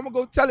I'm gonna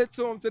go tell it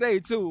to him today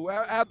too.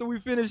 After we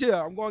finish here,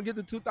 I'm gonna get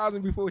to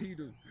 2,000 before he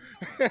do.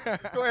 Go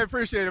ahead,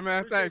 appreciate it,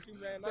 man. Thanks. You,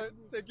 man.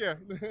 Take care.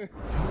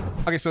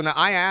 Okay, so now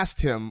I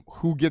asked him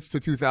who gets to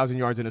 2,000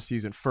 yards in a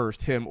season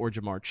first, him or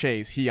Ja'Marr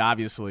Chase. He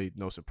obviously,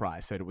 no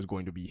surprise, said it was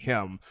going to be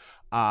him.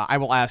 I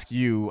will ask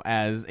you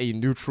as a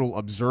neutral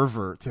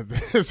observer to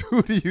this,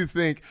 who do you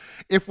think,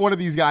 if one of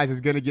these guys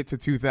is going to get to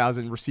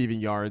 2,000 receiving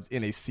yards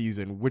in a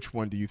season, which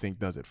one do you think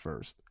does it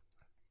first?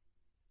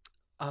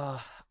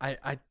 I'm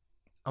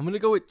going to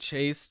go with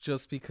Chase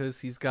just because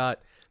he's got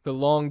the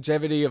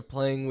longevity of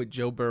playing with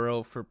Joe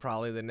Burrow for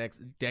probably the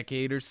next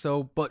decade or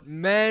so. But,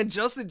 man,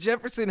 Justin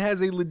Jefferson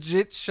has a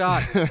legit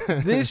shot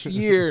this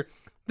year.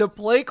 The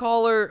play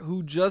caller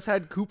who just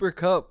had Cooper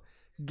Kupp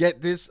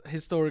get this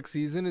historic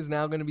season is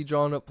now going to be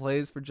drawing up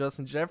plays for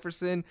Justin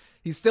Jefferson.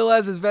 He still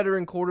has his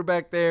veteran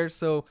quarterback there,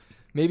 so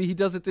maybe he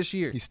does it this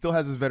year. He still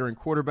has his veteran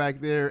quarterback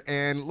there.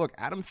 And, look,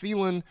 Adam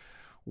Thielen,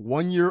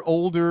 1 year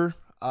older.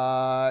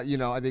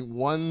 I think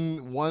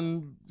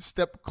one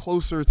step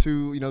closer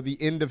to, the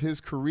end of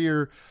his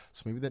career.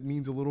 So maybe that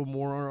means a little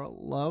more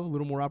love, a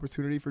little more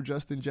opportunity for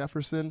Justin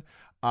Jefferson.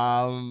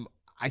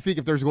 I think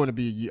if there's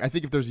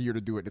a year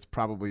to do it, it's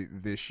probably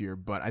this year.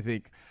 But I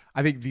think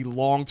the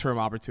long-term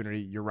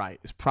opportunity, you're right,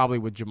 is probably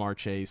with Ja'Marr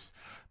Chase,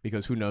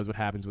 because who knows what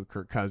happens with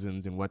Kirk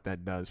Cousins and what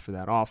that does for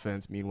that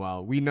offense.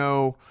 Meanwhile, we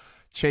know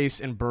Chase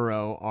and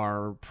Burrow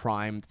are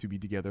primed to be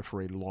together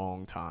for a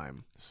long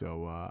time,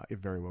 so it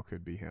very well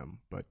could be him.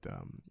 But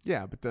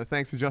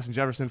thanks to Justin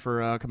Jefferson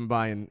for coming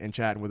by and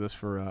chatting with us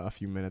for a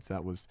few minutes.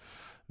 That was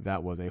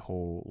a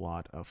whole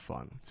lot of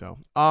fun. So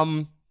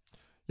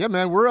yeah,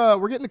 man,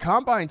 we're getting to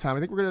combine time. I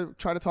think we're gonna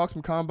try to talk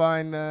some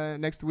combine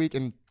next week,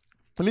 and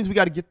that means we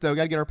got to get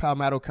our pal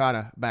Matt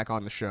Okada back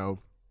on the show.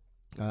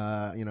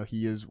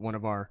 He is one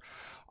of our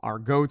our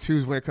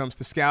go-tos when it comes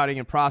to scouting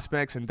and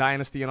prospects and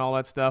dynasty and all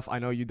that stuff. I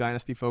know you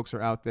dynasty folks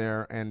are out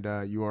there, and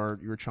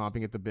you're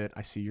chomping at the bit.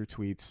 I see your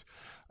tweets.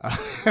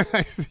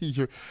 I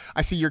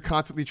see you're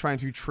constantly trying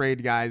to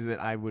trade guys that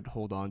I would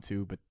hold on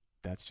to, but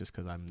that's just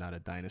because I'm not a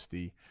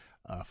dynasty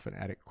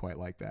fanatic quite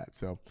like that.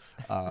 So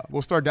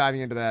we'll start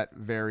diving into that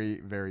very,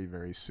 very,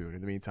 very soon.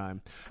 In the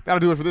meantime, that'll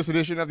do it for this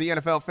edition of the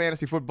NFL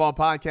Fantasy Football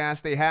Podcast.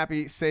 Stay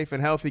happy, safe,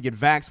 and healthy. Get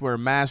vaxxed, wear a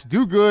mask,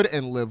 do good,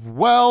 and live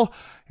well.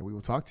 And we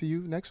will talk to you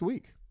next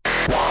week.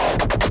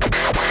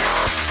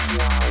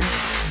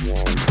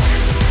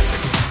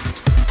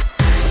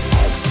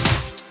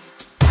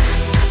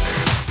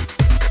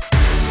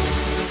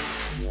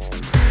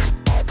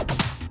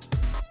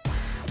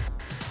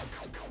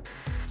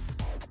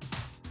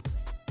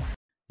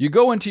 You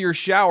go into your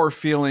shower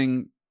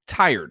feeling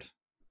tired,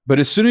 but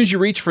as soon as you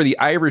reach for the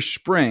Irish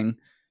Spring,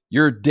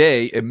 your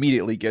day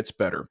immediately gets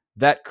better.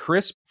 That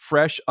crisp,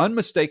 fresh,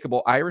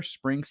 unmistakable Irish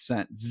Spring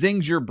scent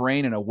zings your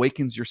brain and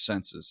awakens your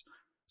senses.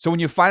 So when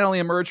you finally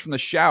emerge from the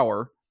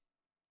shower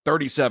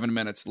 37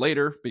 minutes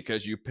later,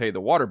 because you pay the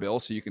water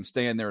bill so you can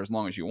stay in there as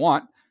long as you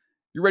want,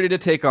 you're ready to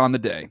take on the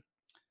day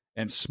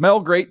and smell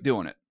great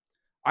doing it.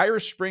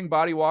 Irish Spring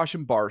Body Wash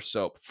and Bar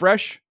Soap.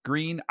 Fresh,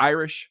 green,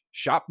 Irish.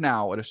 Shop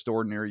now at a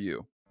store near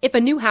you. If a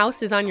new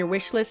house is on your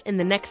wish list in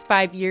the next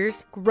 5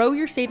 years, grow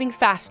your savings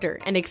faster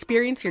and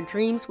experience your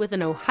dreams with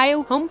an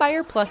Ohio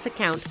Homebuyer Plus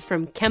account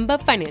from Kemba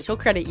Financial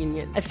Credit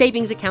Union. A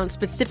savings account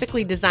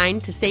specifically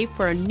designed to save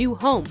for a new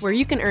home, where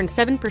you can earn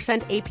 7%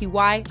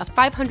 APY,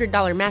 a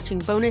 $500 matching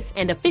bonus,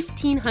 and a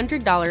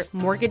 $1,500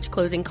 mortgage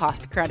closing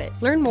cost credit.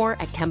 Learn more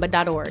at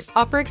Kemba.org.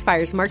 Offer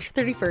expires March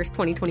 31st,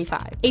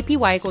 2025.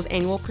 APY equals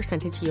annual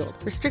percentage yield.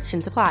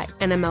 Restrictions apply.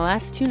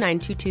 NMLS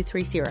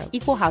 292230.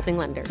 Equal housing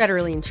lender.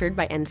 Federally insured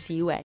by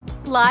NCUA.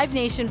 Live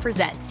Nation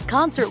presents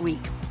Concert Week.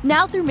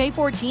 Now through May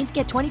 14th,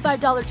 get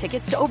 $25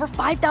 tickets to over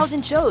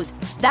 5,000 shows.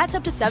 That's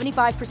up to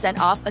 75%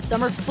 off a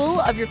summer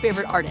full of your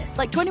favorite artists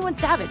like 21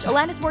 Savage,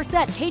 Alanis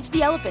Morissette, Cage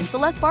the Elephant,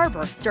 Celeste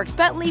Barber, Dierks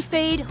Bentley,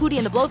 Fade, Hootie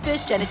and the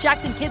Blowfish, Janet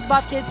Jackson, Kids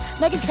Bop Kids,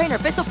 Meghan Trainor,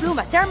 Peso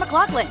Pluma, Sarah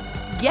McLachlan.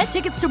 Get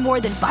tickets to more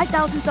than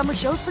 5,000 summer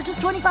shows for just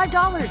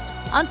 $25.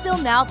 Until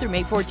now through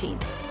May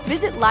 14th.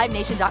 Visit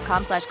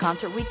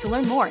LiveNation.com/concertweek to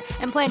learn more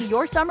and plan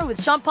your summer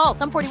with Sean Paul,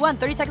 Sum 41,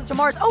 30 Seconds to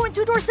Mars, and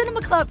Two Door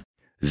Cinema Club.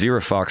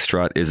 Zero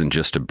Foxtrot isn't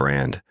just a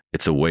brand,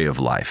 it's a way of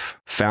life.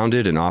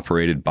 Founded and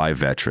operated by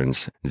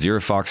veterans, Zero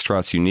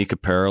Foxtrot's unique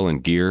apparel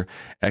and gear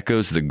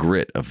echoes the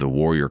grit of the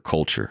warrior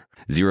culture.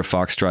 Zero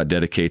Foxtrot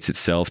dedicates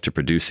itself to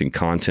producing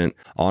content,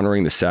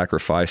 honoring the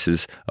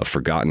sacrifices of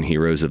forgotten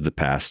heroes of the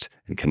past,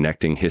 and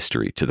connecting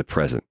history to the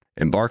present.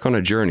 Embark on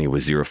a journey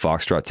with Zero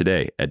Foxtrot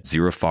today at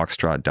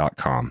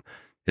zerofoxtrot.com.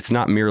 It's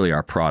not merely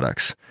our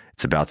products,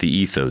 it's about the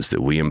ethos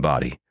that we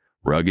embody.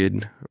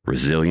 Rugged,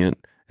 resilient,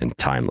 and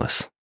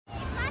timeless.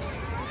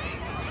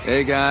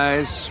 Hey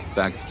guys,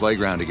 back at the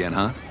playground again,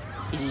 huh?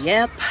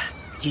 Yep.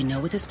 You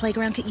know what this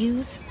playground could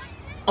use?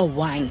 A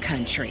wine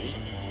country.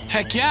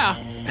 Heck yeah,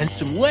 and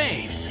some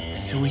waves,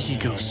 so we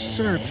could go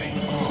surfing.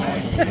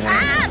 Oh,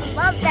 yeah.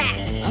 Love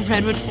that. A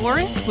redwood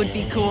forest would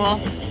be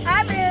cool.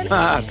 I'm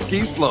in.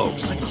 Ski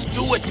slopes. Let's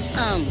do it.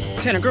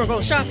 Can a girl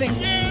go shopping?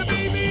 Yeah,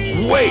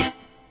 baby. Wait.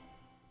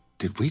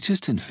 Did we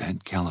just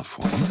invent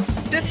California?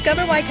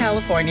 Discover why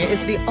California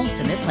is the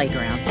ultimate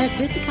playground at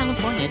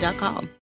visitcalifornia.com.